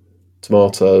 garlic,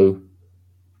 tomato,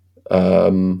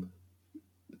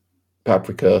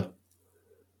 paprika,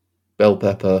 bell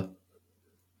pepper,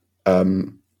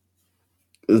 the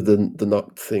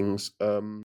nut things.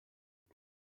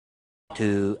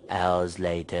 2 hours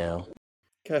later.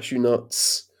 Cashew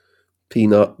nuts,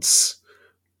 peanuts,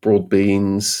 broad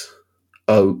beans,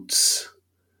 oats.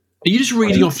 Are you just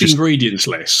reading off the ingredients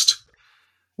list?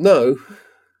 No.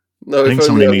 I think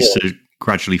somebody needs to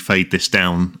gradually fade this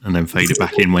down and then fade it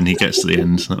back in when he gets to the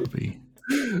end. So that would be.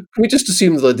 Can we just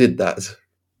assume that I did that?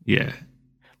 Yeah.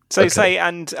 So say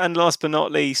and last but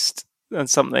not least, and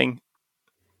something.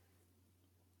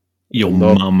 Your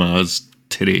mama's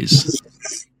titties.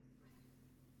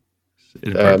 It's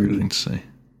a very thing to say.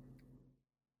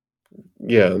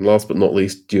 Yeah, and last but not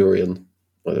least, durian.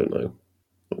 I don't know.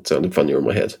 It sounded funnier in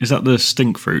my head. Is that the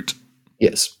stink fruit?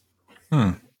 Yes.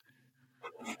 Huh.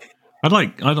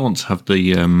 I'd want to have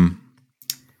the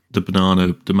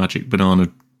banana, the magic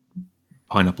banana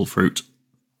pineapple fruit.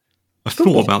 I've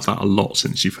thought about that a lot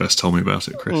since you first told me about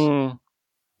it, Chris.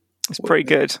 It's pretty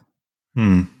good.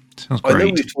 Sounds great. I know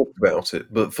we've talked about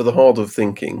it, but for the hard of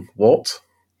thinking, what?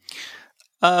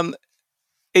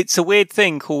 It's a weird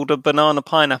thing called a banana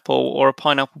pineapple or a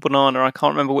pineapple banana. I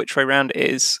can't remember which way round it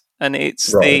is, and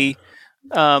it's the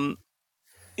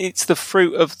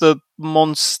fruit of the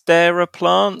monstera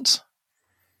plant,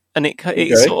 and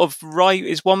it's sort of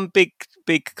it's one big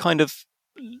kind of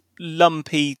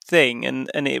lumpy thing, and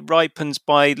it ripens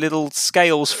by little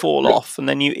scales fall off, and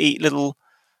then you eat little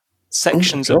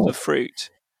sections of the fruit,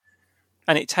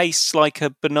 and it tastes like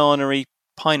a banana-y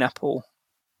pineapple.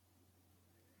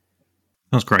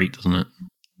 That's great, doesn't it?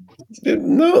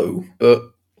 No,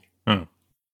 but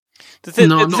The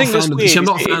thing I'm not that's a fan weird I'm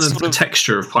not a is fan it's of sort the of,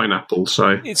 texture of pineapple,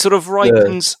 so it sort of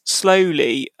ripens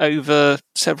slowly over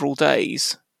several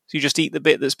days. So you just eat the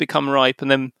bit that's become ripe and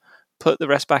then put the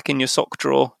rest back in your sock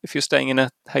drawer if you're staying in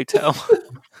a hotel.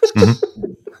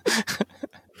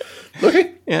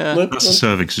 okay. Yeah. No, That's a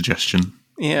serving suggestion.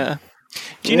 Yeah.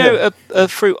 Do you know a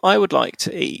fruit I would like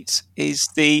to eat is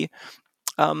the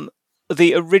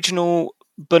original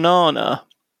banana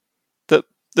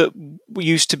that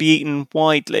used to be eaten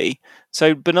widely.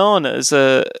 So bananas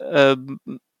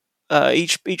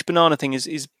each banana thing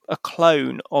is a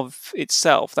clone of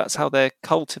itself. That's how they're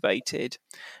cultivated.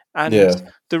 And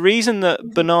the reason that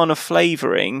banana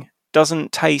flavoring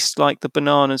doesn't taste like the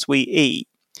bananas we eat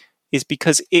is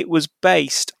because it was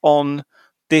based on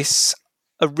this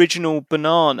original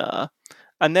banana,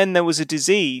 and then there was a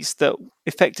disease that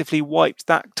effectively wiped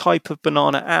that type of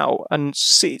banana out and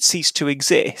it ceased to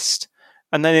exist.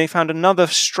 And then they found another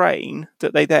strain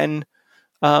that they then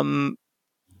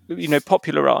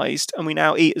popularized, and we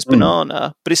now eat as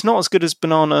banana, but it's not as good as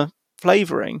banana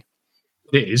flavoring.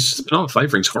 it is. Banana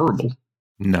flavoring's horrible.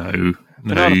 No.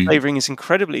 Banana flavoring is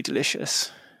incredibly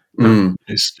delicious.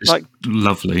 It's like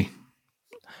lovely.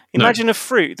 Imagine a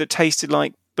fruit that tasted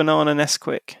like banana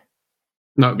Nesquik.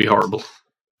 That would be horrible.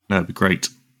 That'd be great.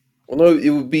 Well, no, it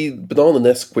would be banana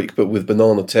Nesquik, but with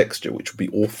banana texture, which would be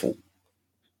awful.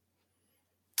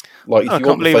 Like, if you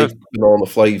want the fake banana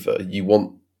flavour, you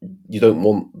don't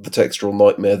want the textural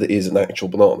nightmare that is an actual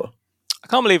banana. I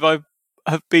can't believe I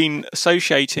have been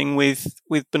associating with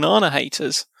banana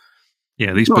haters.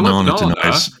 Yeah, these banana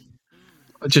deniers.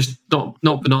 Just not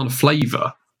banana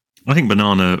flavour. I think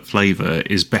banana flavour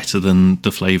is better than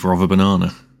the flavour of a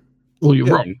banana. Well, you're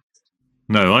wrong.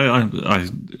 No,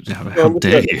 how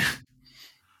dare you?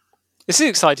 This is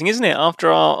exciting, isn't it?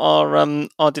 After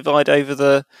our divide over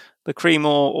the cream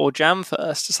or jam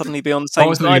first, to suddenly be on the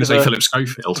same side Philip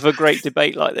Schofield of a great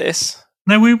debate like this.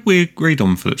 No, we agreed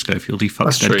on Philip Schofield. He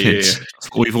fucks dead kids. Yeah. That's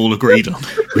what we've all agreed on.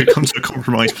 We've come to a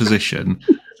compromise position.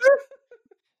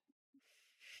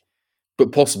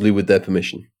 But possibly with their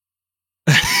permission.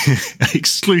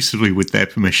 Exclusively with their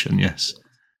permission, yes.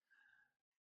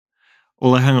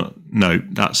 Although, hang on. No,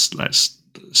 let's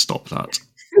stop that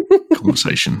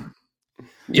conversation.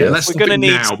 Yeah, let's we're going to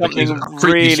need something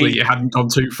really. It hadn't gone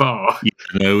too far. Yeah,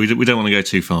 no, we don't want to go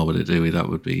too far with it, do we? That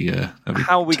would be.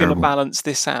 How are we going to balance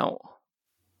this out?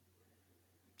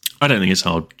 I don't think it's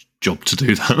our job to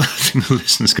do that. I think the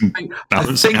listeners can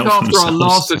balance it out. I think after our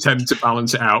last attempt to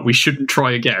balance it out, we shouldn't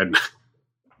try again.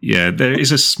 Yeah, there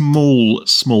is a small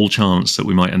chance that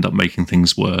we might end up making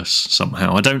things worse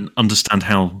somehow. I don't understand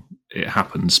how it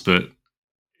happens, but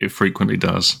it frequently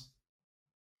does.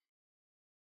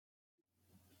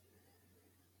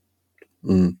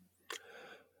 I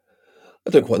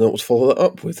don't quite know what to follow that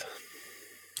up with.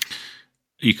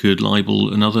 You could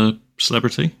libel another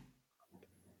celebrity.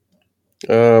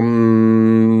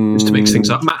 Just to mix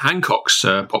things up. Matt Hancock's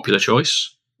popular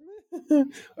choice.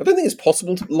 I don't think it's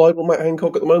possible to libel Matt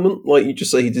Hancock at the moment. Like, you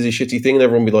just say he did a shitty thing and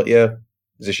everyone will be like, yeah,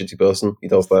 he's a shitty person. He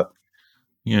does that.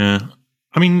 Yeah.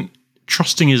 I mean,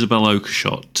 trusting Isabel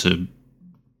Oakeshott to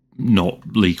not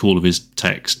leak all of his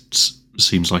texts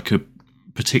seems like a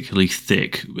particularly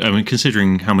thick... I mean,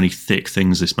 considering how many thick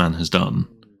things this man has done.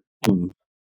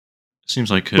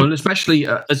 Seems like... Well, especially...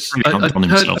 I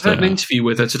heard an interview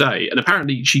with her today, and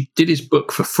apparently she did his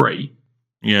book for free.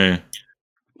 Yeah.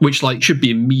 Which, should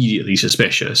be immediately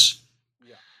suspicious.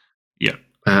 Yeah.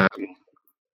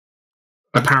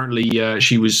 Apparently,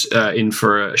 she was in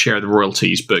for a share of the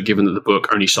royalties, but given that the book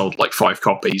only sold 5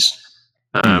 copies,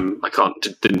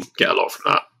 didn't get a lot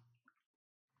from that.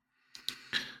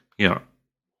 Yeah.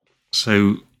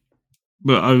 So,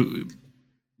 but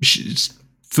she's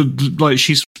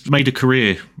made a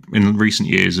career in recent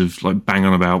years of banging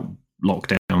on about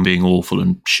lockdown being awful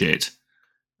and shit.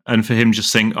 And for him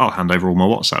just saying, I'll hand over all my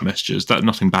WhatsApp messages, that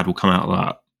nothing bad will come out of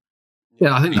that.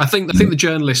 Yeah, I think the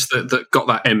journalist that got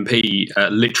that MP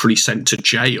literally sent to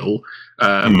jail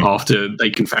after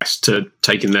they confessed to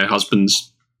taking their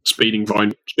husband's speeding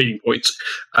points.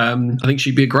 I think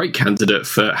she'd be a great candidate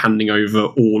for handing over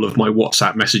all of my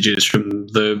WhatsApp messages from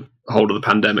the whole of the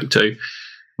pandemic too.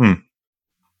 Yeah,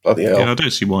 I don't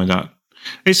see why that.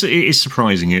 It is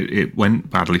surprising. It went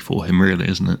badly for him, really,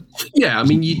 isn't it? Yeah, I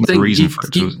mean, you'd think. Reason for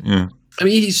it yeah. I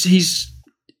mean, he's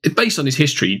based on his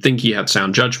history. You'd think he had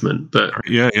sound judgment, but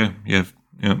yeah.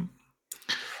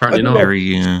 Apparently not.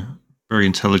 Very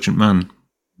intelligent man.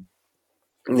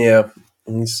 Yeah,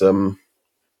 he's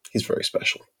very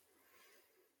special.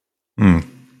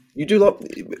 You do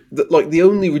like the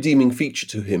only redeeming feature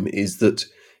to him is that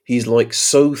he's like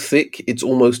so thick it's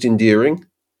almost endearing.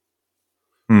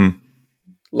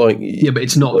 Like, yeah, but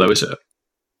it's not though, is it?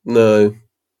 No,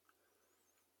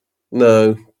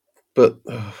 but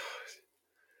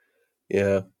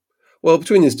yeah. Well,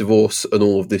 between his divorce and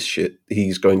all of this shit,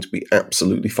 he's going to be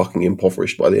absolutely fucking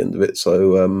impoverished by the end of it.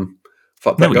 So,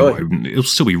 fuck that guy. He'll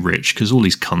still be rich because all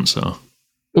these cunts are.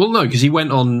 Well, no, because he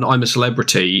went on I'm a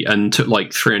Celebrity and took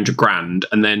like 300 grand,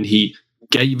 and then he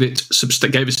gave a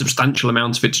substantial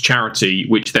amount of it to charity,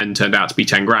 which then turned out to be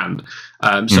 10 grand.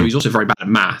 So he's also very bad at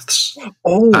maths.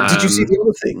 Oh, did you see the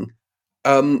other thing?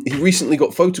 He recently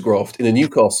got photographed in a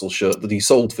Newcastle shirt that he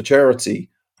sold for charity.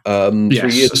 3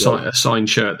 years ago. A signed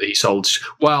shirt that he sold.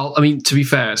 Well, I mean, to be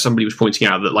fair, somebody was pointing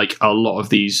out that like a lot of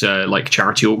these like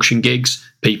charity auction gigs,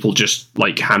 people just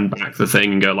like hand back the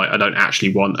thing and go like, I don't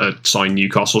actually want a signed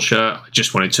Newcastle shirt. I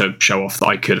just wanted to show off that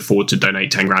I could afford to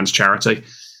donate 10 grand to charity.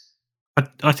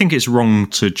 I think it's wrong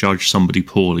to judge somebody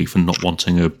poorly for not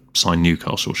wanting a signed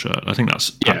Newcastle shirt. I think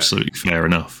that's absolutely fair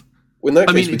enough. Well, in that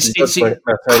I case, mean, it's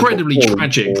incredibly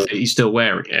tragic that he's still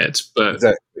wearing it, but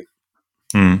exactly.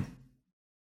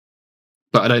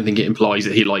 But I don't think it implies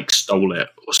that he like stole it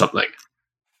or something.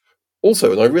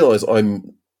 Also, and I realise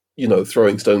I'm,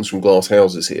 throwing stones from glass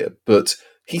houses here, but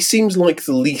he seems like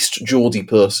the least Geordie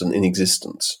person in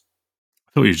existence.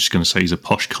 I thought you were just going to say he's a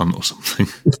posh cunt or something.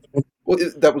 Well,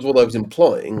 that was what I was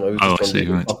implying. I was just trying to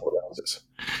be right. around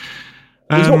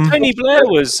it. Tony Blair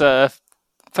was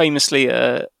famously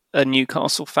a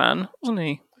Newcastle fan, wasn't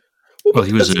he? Well,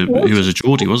 he was a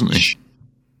Geordie, wasn't he?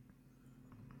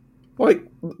 Like,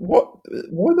 what?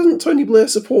 Why doesn't Tony Blair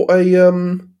support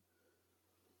a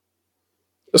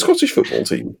Scottish football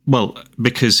team? Well,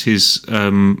 because his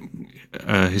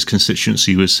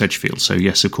constituency was Sedgefield, so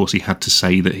yes, of course, he had to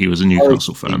say that he was a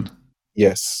Newcastle fan.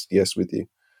 Yes, with you.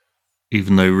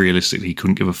 Even though realistically he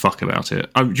couldn't give a fuck about it.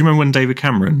 Do you remember when David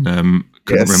Cameron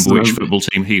couldn't remember which football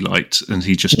team he liked, and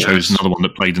he just chose another one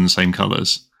that played in the same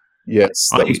colours? Yes,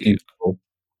 that was beautiful.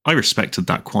 I respected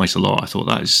that quite a lot. I thought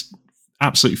that is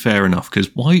absolutely fair enough, because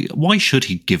why should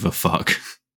he give a fuck?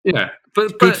 Yeah,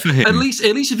 but Good for him. At least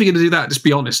if you're going to do that, just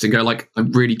be honest and go like, I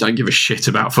really don't give a shit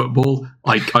about football.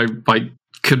 Like I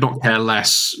could not care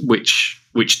less which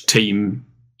team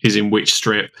is in which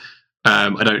strip.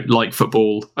 I don't like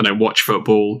football. I don't watch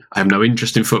football. I have no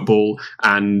interest in football.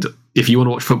 And if you want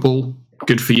to watch football,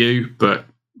 good for you, but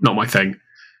not my thing.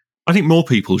 I think more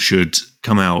people should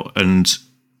come out and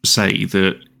say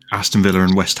that Aston Villa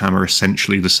and West Ham are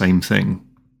essentially the same thing.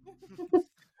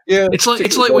 Yeah, it's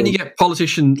like when you get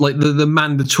politicians like the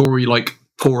mandatory like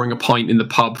pouring a pint in the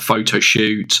pub photo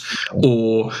shoot,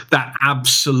 or that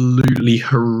absolutely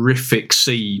horrific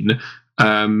scene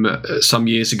some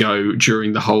years ago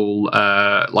during the whole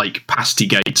like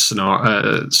Pastygate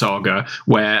saga,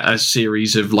 where a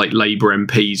series of like Labour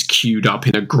MPs queued up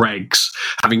in a Greggs,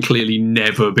 having clearly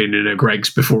never been in a Greggs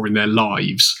before in their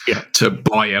lives, to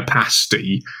buy a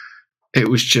pasty. It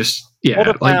was just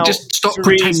just stop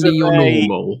pretending you're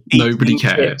normal. Nobody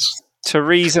cares.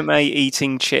 Theresa May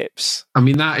eating chips. I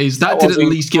mean, that did at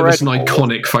least give us an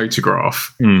iconic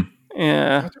photograph.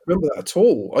 Yeah, I don't remember that at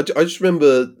all. I just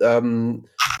remember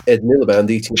Ed Miliband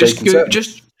eating bacon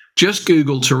sandwich. Just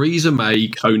Google Theresa May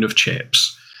cone of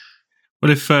chips.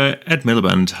 Well, if Ed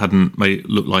Miliband hadn't made it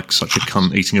look like such a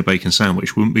cunt eating a bacon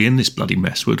sandwich, we wouldn't be in this bloody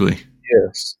mess, would we?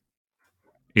 Yes.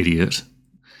 Idiot.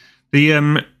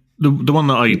 The one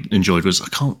that I enjoyed was, I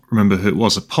can't remember who it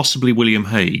was, possibly William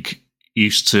Hague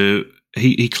used to...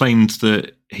 He claimed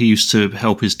that he used to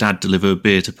help his dad deliver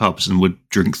beer to pubs and would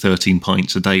drink 13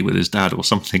 pints a day with his dad or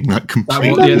something. That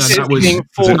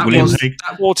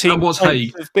was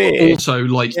Hague. Also,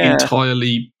 like,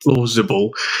 entirely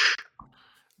plausible.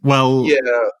 Well... Yeah,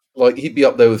 like, he'd be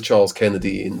up there with Charles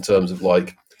Kennedy in terms of,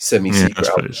 like, semi-secret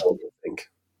alcohol, I think.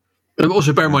 And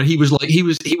also, bear in mind, he was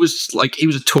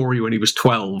a Tory when he was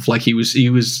 12. Like, he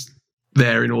was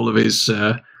there in all of his...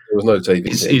 there was no taping.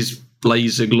 His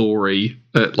blaze of glory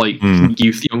at like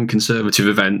young conservative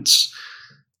events.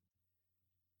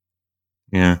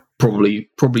 Yeah, probably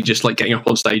just like getting up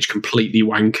on stage completely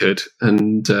wankered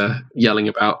and yelling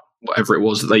about whatever it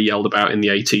was that they yelled about in the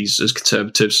 80s as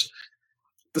conservatives.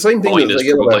 The same thing that they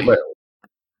yell about now.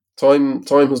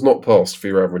 Time has not passed for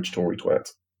your average Tory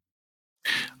twat.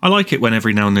 I like it when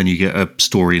every now and then you get a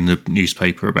story in the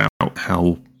newspaper about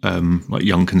how like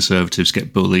young conservatives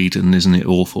get bullied, and isn't it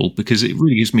awful? Because it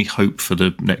really gives me hope for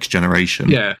the next generation.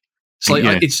 Yeah,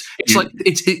 It's like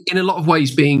it's in a lot of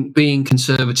ways being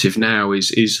conservative now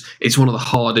is it's one of the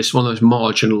hardest, one of those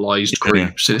marginalised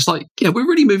groups, and it's like we're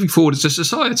really moving forward as a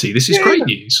society. This is great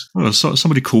news. Well,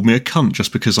 somebody called me a cunt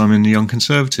just because I'm in the Young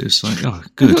Conservatives. Like, oh,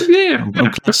 good. I'm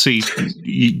glad to see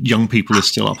young people are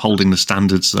still upholding the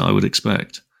standards that I would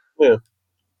expect. Yeah,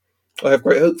 I have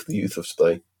great hope for the youth of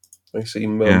today. They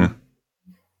seem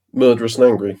murderous and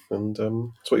angry, and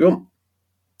that's what you want.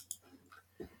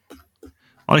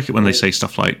 I like it when they say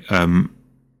stuff like,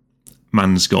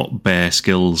 man's got bare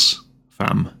skills,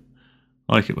 fam.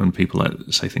 I like it when people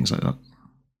say things like that.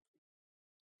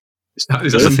 Is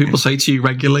that something people say to you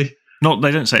regularly?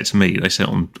 They don't say it to me. They say it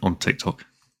on TikTok.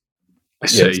 I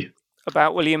see. Yes.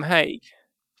 About William Hague?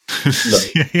 No.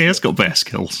 He has got bare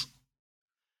skills.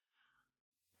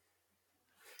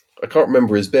 I can't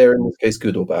remember, is bear in this case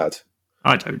good or bad?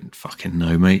 I don't fucking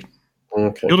know, mate.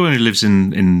 Okay. You're the one who lives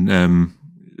in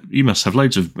you must have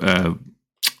loads of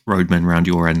roadmen around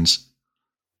your ends.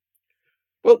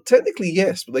 Well, technically,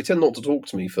 yes, but they tend not to talk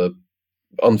to me for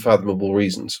unfathomable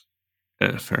reasons.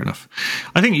 Fair enough.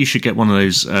 I think you should get one of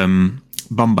those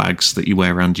bum bags that you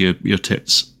wear around your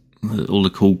tits. All the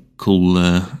cool.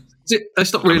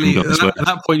 That's not really at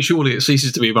that point. Surely it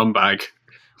ceases to be a bum bag.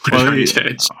 Well, I mean,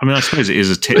 I suppose it is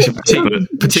a tit,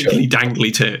 particularly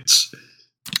dangly tits.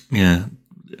 Yeah,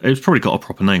 it's probably got a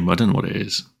proper name, but I don't know what it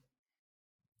is.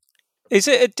 Is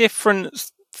it a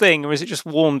different thing, or is it just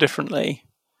worn differently?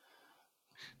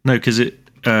 No, because it.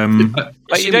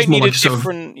 Like you don't need a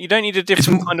different. You don't need a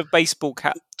different kind of baseball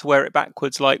cap to wear it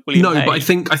backwards, like William Hague. But I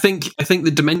think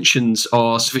the dimensions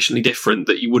are sufficiently different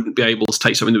that you wouldn't be able to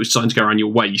take something that was designed to go around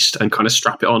your waist and kind of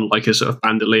strap it on like a sort of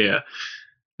bandolier.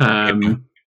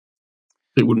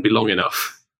 It wouldn't be long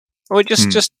enough. Or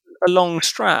just a long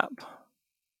strap.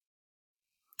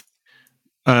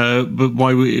 But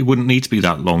why it wouldn't need to be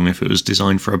that long if it was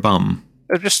designed for a bum?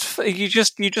 You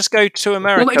just go to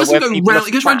America. Well, it doesn't go round.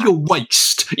 It goes around your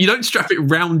waist. You don't strap it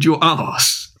round your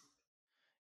arse.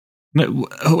 No,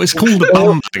 it's called a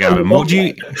bum bag, Adam. What do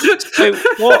you? So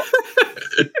what?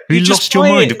 You lost your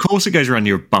mind. Of course, it goes around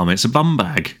your bum. It's a bum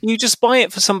bag. You just buy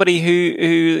it for somebody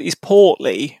who is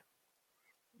portly.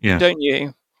 Yeah, don't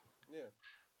you? Yeah.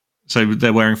 So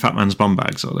they're wearing fat man's bum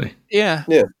bags, are they? Yeah.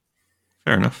 Yeah.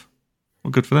 Fair enough.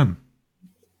 Well, good for them.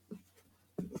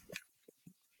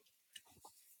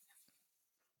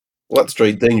 Well, that's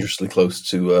very dangerously close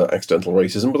to accidental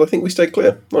racism, but I think we stayed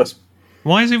clear. Nice.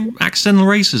 Why is it accidental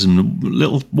racism?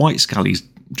 Little white scallies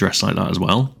dress like that as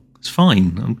well. It's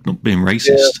fine. I'm not being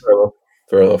racist. Yeah,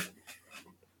 fair enough.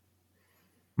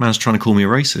 Man's trying to call me a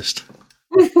racist.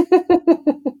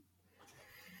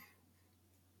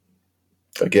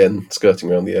 Again,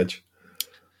 skirting around the edge.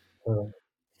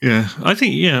 Yeah, I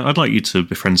think, I'd like you to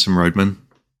befriend some roadmen.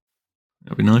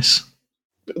 That'd be nice.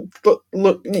 But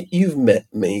look, you've met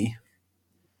me.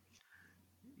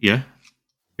 Yeah.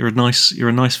 You're a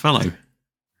nice fellow.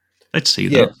 Let's see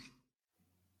that.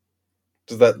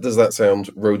 Does that sound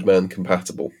roadman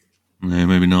compatible? No,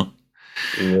 maybe not.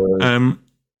 No.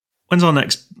 When's our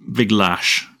next big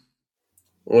lash?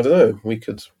 I don't know. We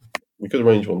could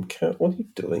arrange one. Cat, what are you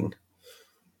doing?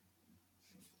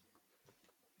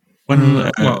 When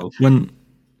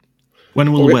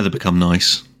will the weather become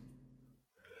nice?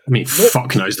 I mean,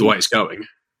 fuck knows the way it's going.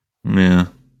 Yeah.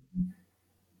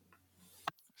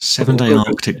 7-day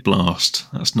Arctic blast.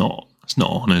 That's not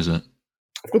on, is it?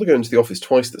 I've got to go into the office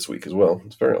twice this week as well.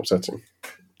 It's very upsetting.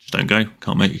 Just don't go.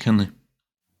 Can't make you, can they?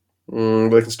 But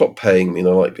they can stop paying me, and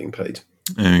I like being paid.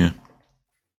 Oh,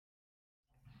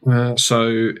 yeah.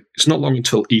 So it's not long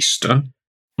until Easter.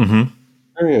 Mm-hmm.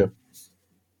 Oh, yeah.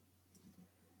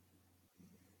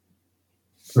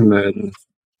 And then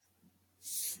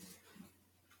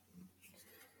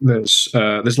there's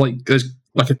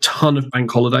like a ton of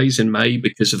bank holidays in May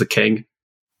because of the King.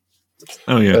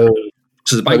 Oh, yeah.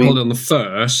 So there's a bank holiday on the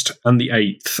 1st and the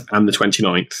 8th and the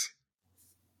 29th.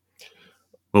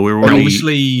 Well, we're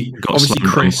obviously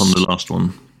Chris on the last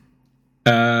one.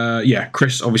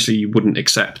 Chris obviously wouldn't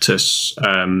accept us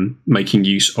making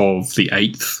use of the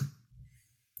 8th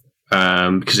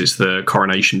because it's the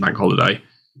coronation bank holiday.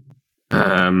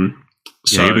 So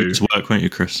you'll be to work, won't you,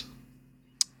 Chris?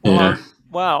 Yeah.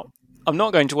 Well, I'm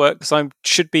not going to work because I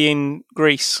should be in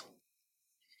Greece.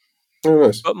 Oh,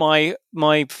 nice. But my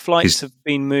flights have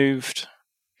been moved,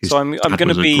 so I'm going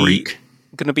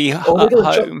to be at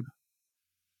home.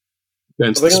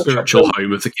 Going to the spiritual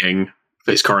home of the King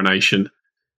for his coronation.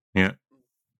 Yeah.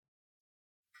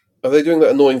 Are they doing that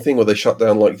annoying thing where they shut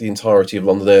down like the entirety of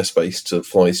London airspace to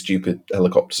fly stupid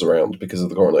helicopters around because of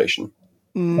the coronation?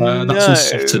 That's on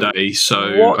Saturday, so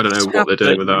I don't know what they're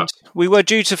doing with that. We were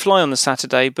due to fly on the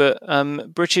Saturday, but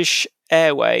British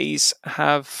Airways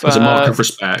have As a mark of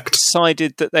respect,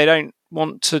 decided that they don't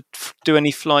want to do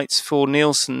any flights for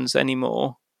Nielsen's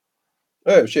anymore.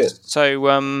 Oh shit!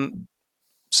 So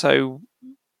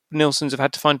Nielsen's have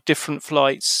had to find different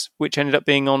flights, which ended up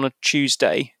being on a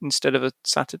Tuesday instead of a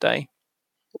Saturday.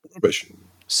 Rubbish.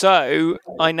 So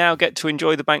I now get to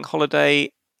enjoy the bank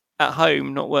holiday at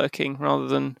home, not working, rather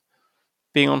than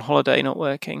being on holiday, not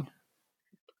working.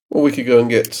 Well, we could go and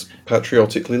get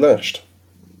patriotically lashed.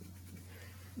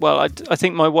 Well, I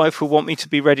think my wife will want me to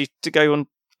be ready to go on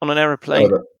an aeroplane.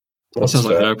 That sounds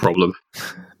like no problem.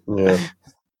 Yeah.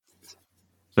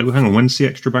 So hang on, when's the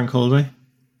extra bank holiday?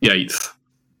 The 8th.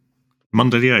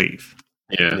 Monday the 8th?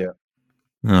 Yeah.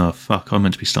 Oh, fuck, I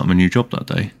meant to be starting my new job that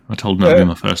day. I told them that would be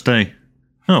my first day.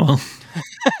 Oh,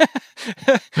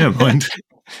 well. Never mind.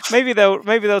 Maybe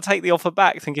they'll take the offer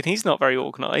back, thinking he's not very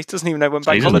organised, doesn't even know when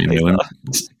bank holidays are.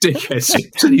 Dickhead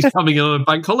said he's coming on a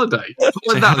bank holiday.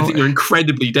 Like that, I think you're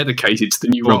incredibly dedicated to the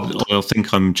new role. They'll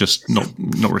think I'm just not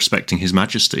respecting His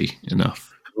Majesty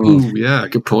enough. Ooh, yeah,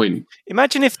 good point.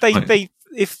 Imagine if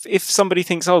if somebody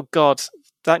thinks, oh God,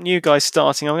 that new guy's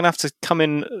starting, I'm going to have to come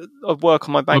in and work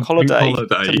on my bank holiday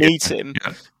to meet him,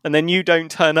 and then you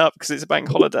don't turn up because it's a bank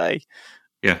holiday.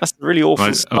 Yeah, that's a really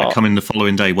awful start. I come in the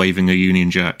following day waving a Union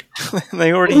Jack.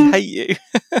 They already hate you.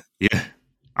 Yeah.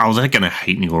 Oh, they're going to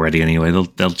hate me already anyway.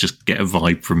 They'll just get a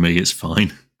vibe from me. It's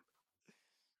fine.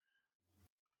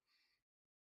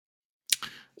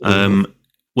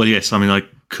 Well, yes, I mean, I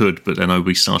could, but then I'll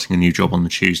be starting a new job on the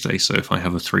Tuesday, so if I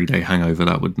have a 3-day hangover,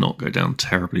 that would not go down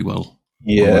terribly well.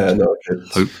 Yeah, no,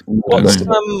 hope.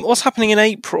 What's happening in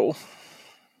April?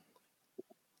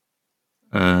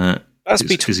 That's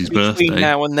between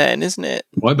now and then, isn't it?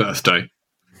 My birthday.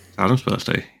 Adam's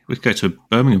birthday. We could go to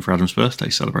Birmingham for Adam's birthday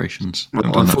celebrations.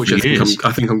 Well, unfortunately,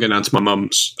 I think I'm going down to my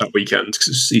mum's that weekend because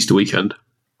it's Easter weekend.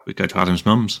 We'd go to Adam's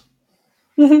mum's.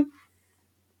 Mm-hmm.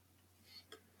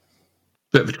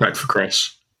 Bit of a trek for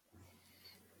Chris.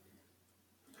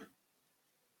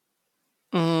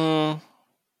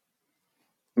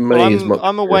 May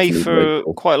I'm away for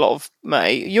quite a lot of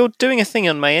May. You're doing a thing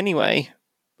on May anyway,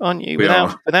 aren't you?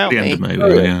 Without the me. End of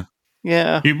May,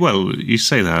 yeah. You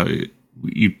say that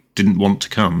you didn't want to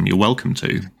come. You're welcome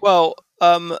to. Well,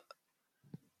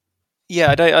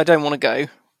 yeah, I don't want to go,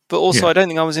 but also I don't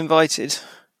think I was invited.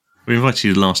 We invited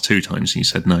you the last 2 times, and you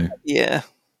said no. Yeah.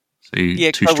 So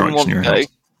 2 strikes in your head.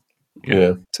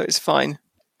 Yeah. So it's fine.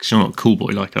 Because you're not a cool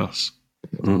boy like us.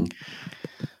 Mm.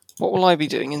 What will I be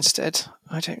doing instead?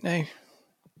 I don't know.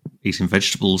 Eating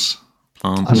vegetables,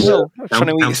 plants. I'm trying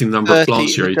to counting the number of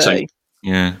plants you're eating.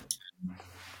 Yeah.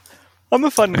 I'm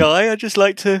a fun guy. I just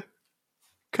like to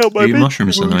count my eat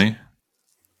mushrooms, then, eh?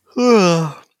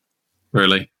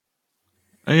 Really?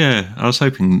 Oh, yeah. I was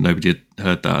hoping nobody had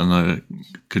heard that and I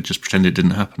could just pretend it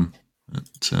didn't happen.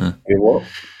 But, what?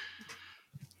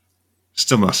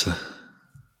 Still matter.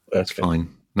 That's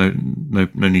fine. No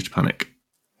need to panic.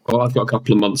 Well, I've got a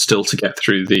couple of months still to get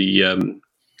through the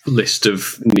list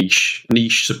of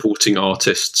niche supporting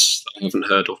artists that I haven't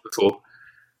heard of before.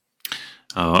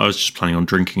 Oh, I was just planning on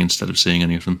drinking instead of seeing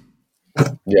any of them.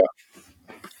 Yeah.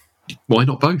 Why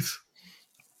not both?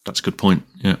 That's a good point,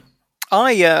 yeah.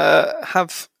 I'd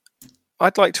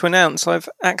like to announce I've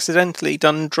accidentally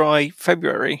done dry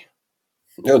February.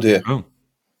 Oh dear. Oh.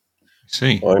 I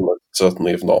see. I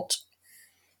certainly have not.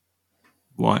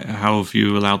 Why? How have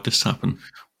you allowed this to happen?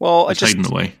 Well, I just...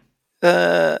 Hayden away?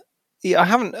 Yeah, I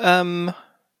haven't...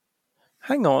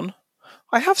 hang on.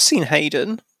 I have seen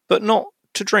Hayden, but not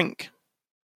to drink.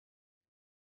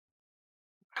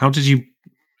 How did you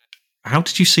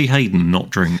see Hayden not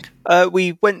drink?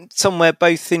 We went somewhere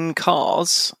both in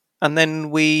cars, and then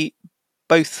we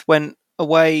both went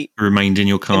away. You remained in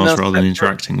your cars rather than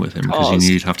interacting with him because you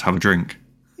knew you'd have to have a drink.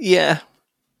 Yeah.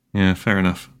 Yeah, fair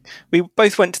enough. We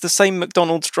both went to the same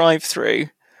McDonald's drive-through,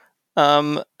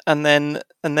 and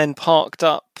then parked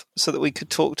up so that we could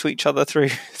talk to each other through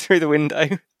the window.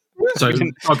 So,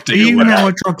 drug deal. Are you now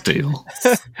a drug deal?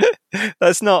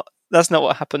 That's not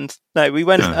what happened. No, we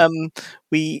went. No.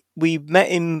 We met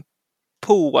in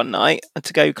Poole one night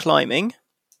to go climbing.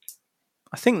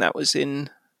 I think that was in.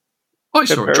 I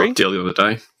saw a drug deal the other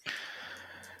day,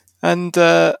 and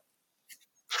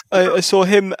I saw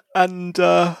him and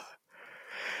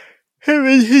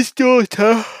his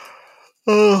daughter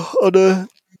on a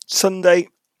Sunday.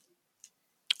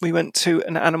 We went to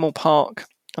an animal park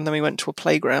and then we went to a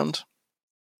playground.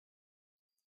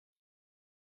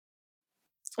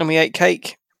 And we ate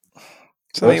cake.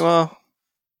 So there you are.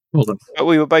 Well done. But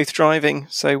we were both driving,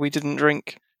 so we didn't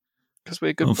drink. because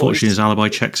we're good Unfortunately, boys. his alibi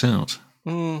checks out.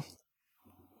 So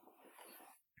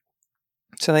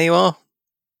there you are.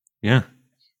 Yeah.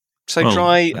 So Well,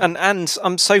 dry, and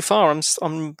I'm so far.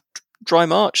 I'm dry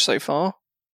March so far.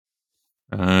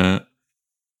 I'm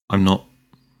not.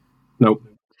 Nope.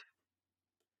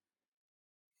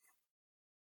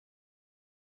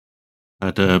 I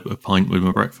had a pint with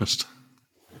my breakfast.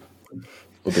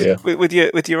 Oh dear.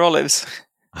 With your olives.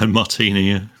 And martini,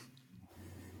 yeah.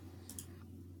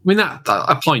 I mean, that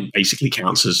a pint basically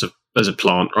counts as a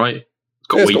plant, right? It's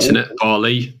got Yeah, it's wheat got in it,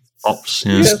 barley. Hops,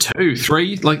 yeah. There's 2,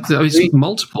 3, like there's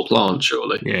multiple plants,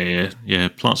 surely. Yeah.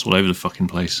 Plants all over the fucking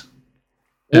place.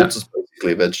 Yeah. Water's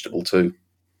basically a vegetable too.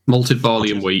 Malted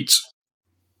barley and wheat.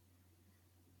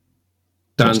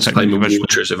 Dan's technically claiming vegetable.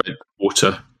 water is a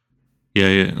water.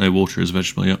 Yeah. No, water is a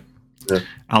vegetable, yeah.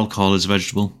 Alcohol is a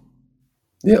vegetable.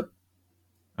 Yep.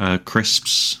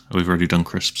 Crisps. We've already done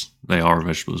crisps. They are a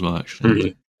vegetable as well, actually. Mm-hmm.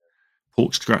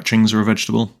 Pork scratchings are a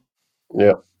vegetable.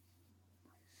 Yeah.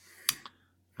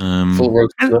 Full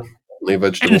roast, definitely a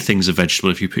vegetable. Anything's a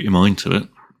vegetable if you put your mind to it.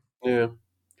 Yeah.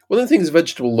 Well, the thing's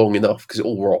vegetable long enough because it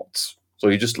all rots. So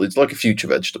it's like a future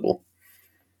vegetable.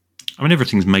 I mean,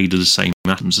 everything's made of the same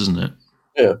atoms, isn't it?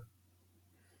 Yeah.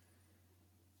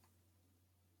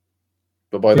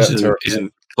 But by This that term,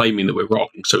 isn't claiming that we're wrong,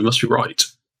 so we must be right.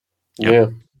 yeah.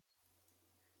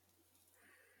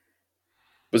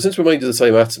 But since we're made of the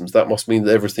same atoms, that must mean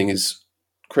that everything is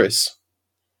Chris.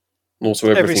 And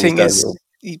also everything is Daniel.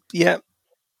 Yeah.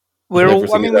 We're And all. I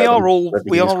everything mean, is we Adam. are all. We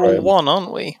Everything is are all Graham. one,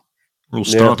 aren't we? We're all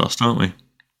stardust, aren't we?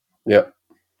 Yeah.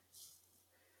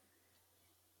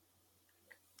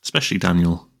 Especially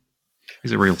Daniel.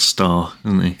 He's a real star,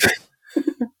 isn't he?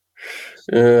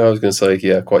 Yeah, I was going to say,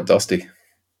 yeah, quite dusty.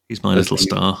 He's my little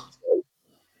star.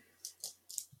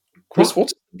 Chris,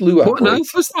 what's blue apple? What on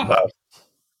earth was that?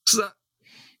 Was that?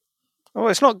 Oh,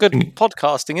 it's not good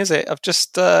podcasting, is it? I've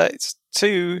just it's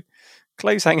 2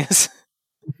 clothes hangers.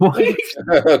 Why?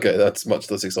 Okay, that's much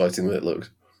less exciting than it looks.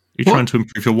 You're trying to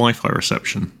improve your Wi-Fi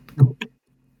reception.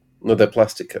 No, they're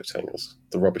plastic coat hangers,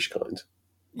 the rubbish kind.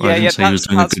 Well, I didn't say he was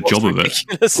doing a good job of it.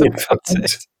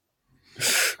 it.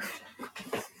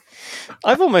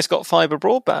 I've almost got fibre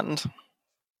broadband.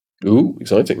 Ooh,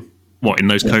 exciting. What, in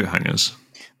those coat hangers?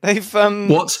 They've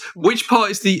What? Which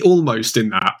part is the almost in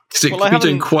that? Because it Well, I could be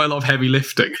doing haven't- quite a lot of heavy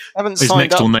lifting. haven't His signed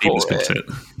next up door for neighbour's got it. it.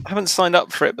 I haven't signed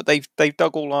up for it, but they've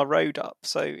dug all our road up,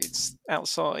 so it's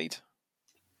outside.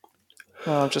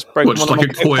 Oh, I've just broken Well, just one like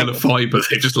of a my coil coat of hangers. fibre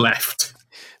they've just left.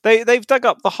 They've dug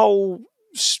up the whole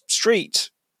street.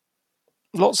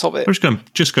 Lots of it. Or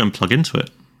just go and plug into it.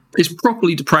 It's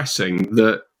properly depressing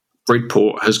that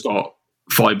Bridport has got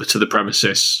fibre to the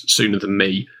premises sooner than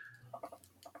me.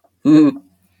 Mm.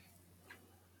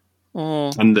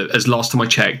 And that, as last time I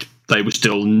checked, they were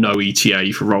still no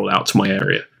ETA for rollout to my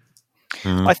area.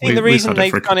 I think the we've reason had it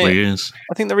they've for a done couple of it. years.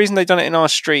 I think the reason they've done it in our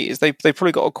street is they've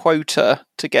probably got a quota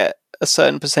to get a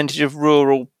certain percentage of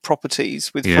rural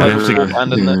properties with Yeah, fibre I think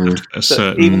broadband, and that a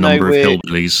certain even though number of we're-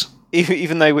 hillbillies.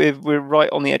 even though we're right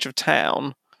on the edge of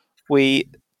town, we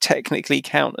technically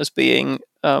count as being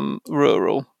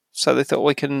rural. So they thought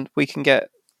we can get,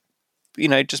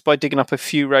 just by digging up a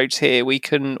few roads here, we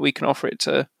can offer it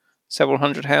to several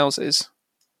hundred houses.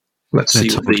 Let's They're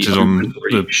see what the targeted on the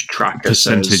Openreach tracker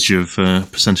percentage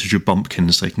says. of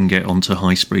bumpkins they can get onto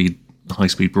high speed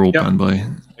broadband by.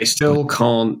 They still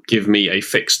can't give me a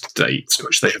fixed date,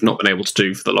 which they have not been able to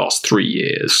do for the last 3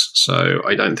 years. So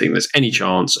I don't think there's any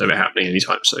chance of it happening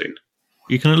anytime soon.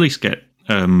 You can at least get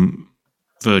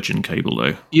Virgin cable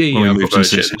though. Yeah, When we I've moved got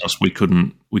into this Virgin. house, we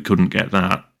couldn't get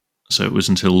that. So it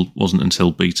wasn't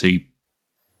until BT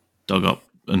dug up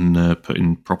and put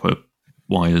in proper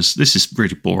wires. This is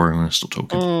really boring. I'm going to stop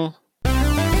talking.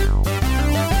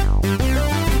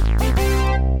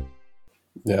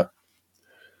 Yeah.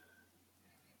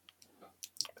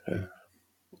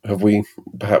 Have we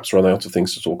perhaps run out of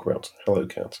things to talk about? Hello,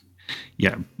 Cat.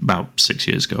 Yeah, about 6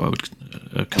 years ago, I would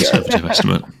a conservative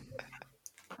estimate.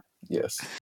 Yes.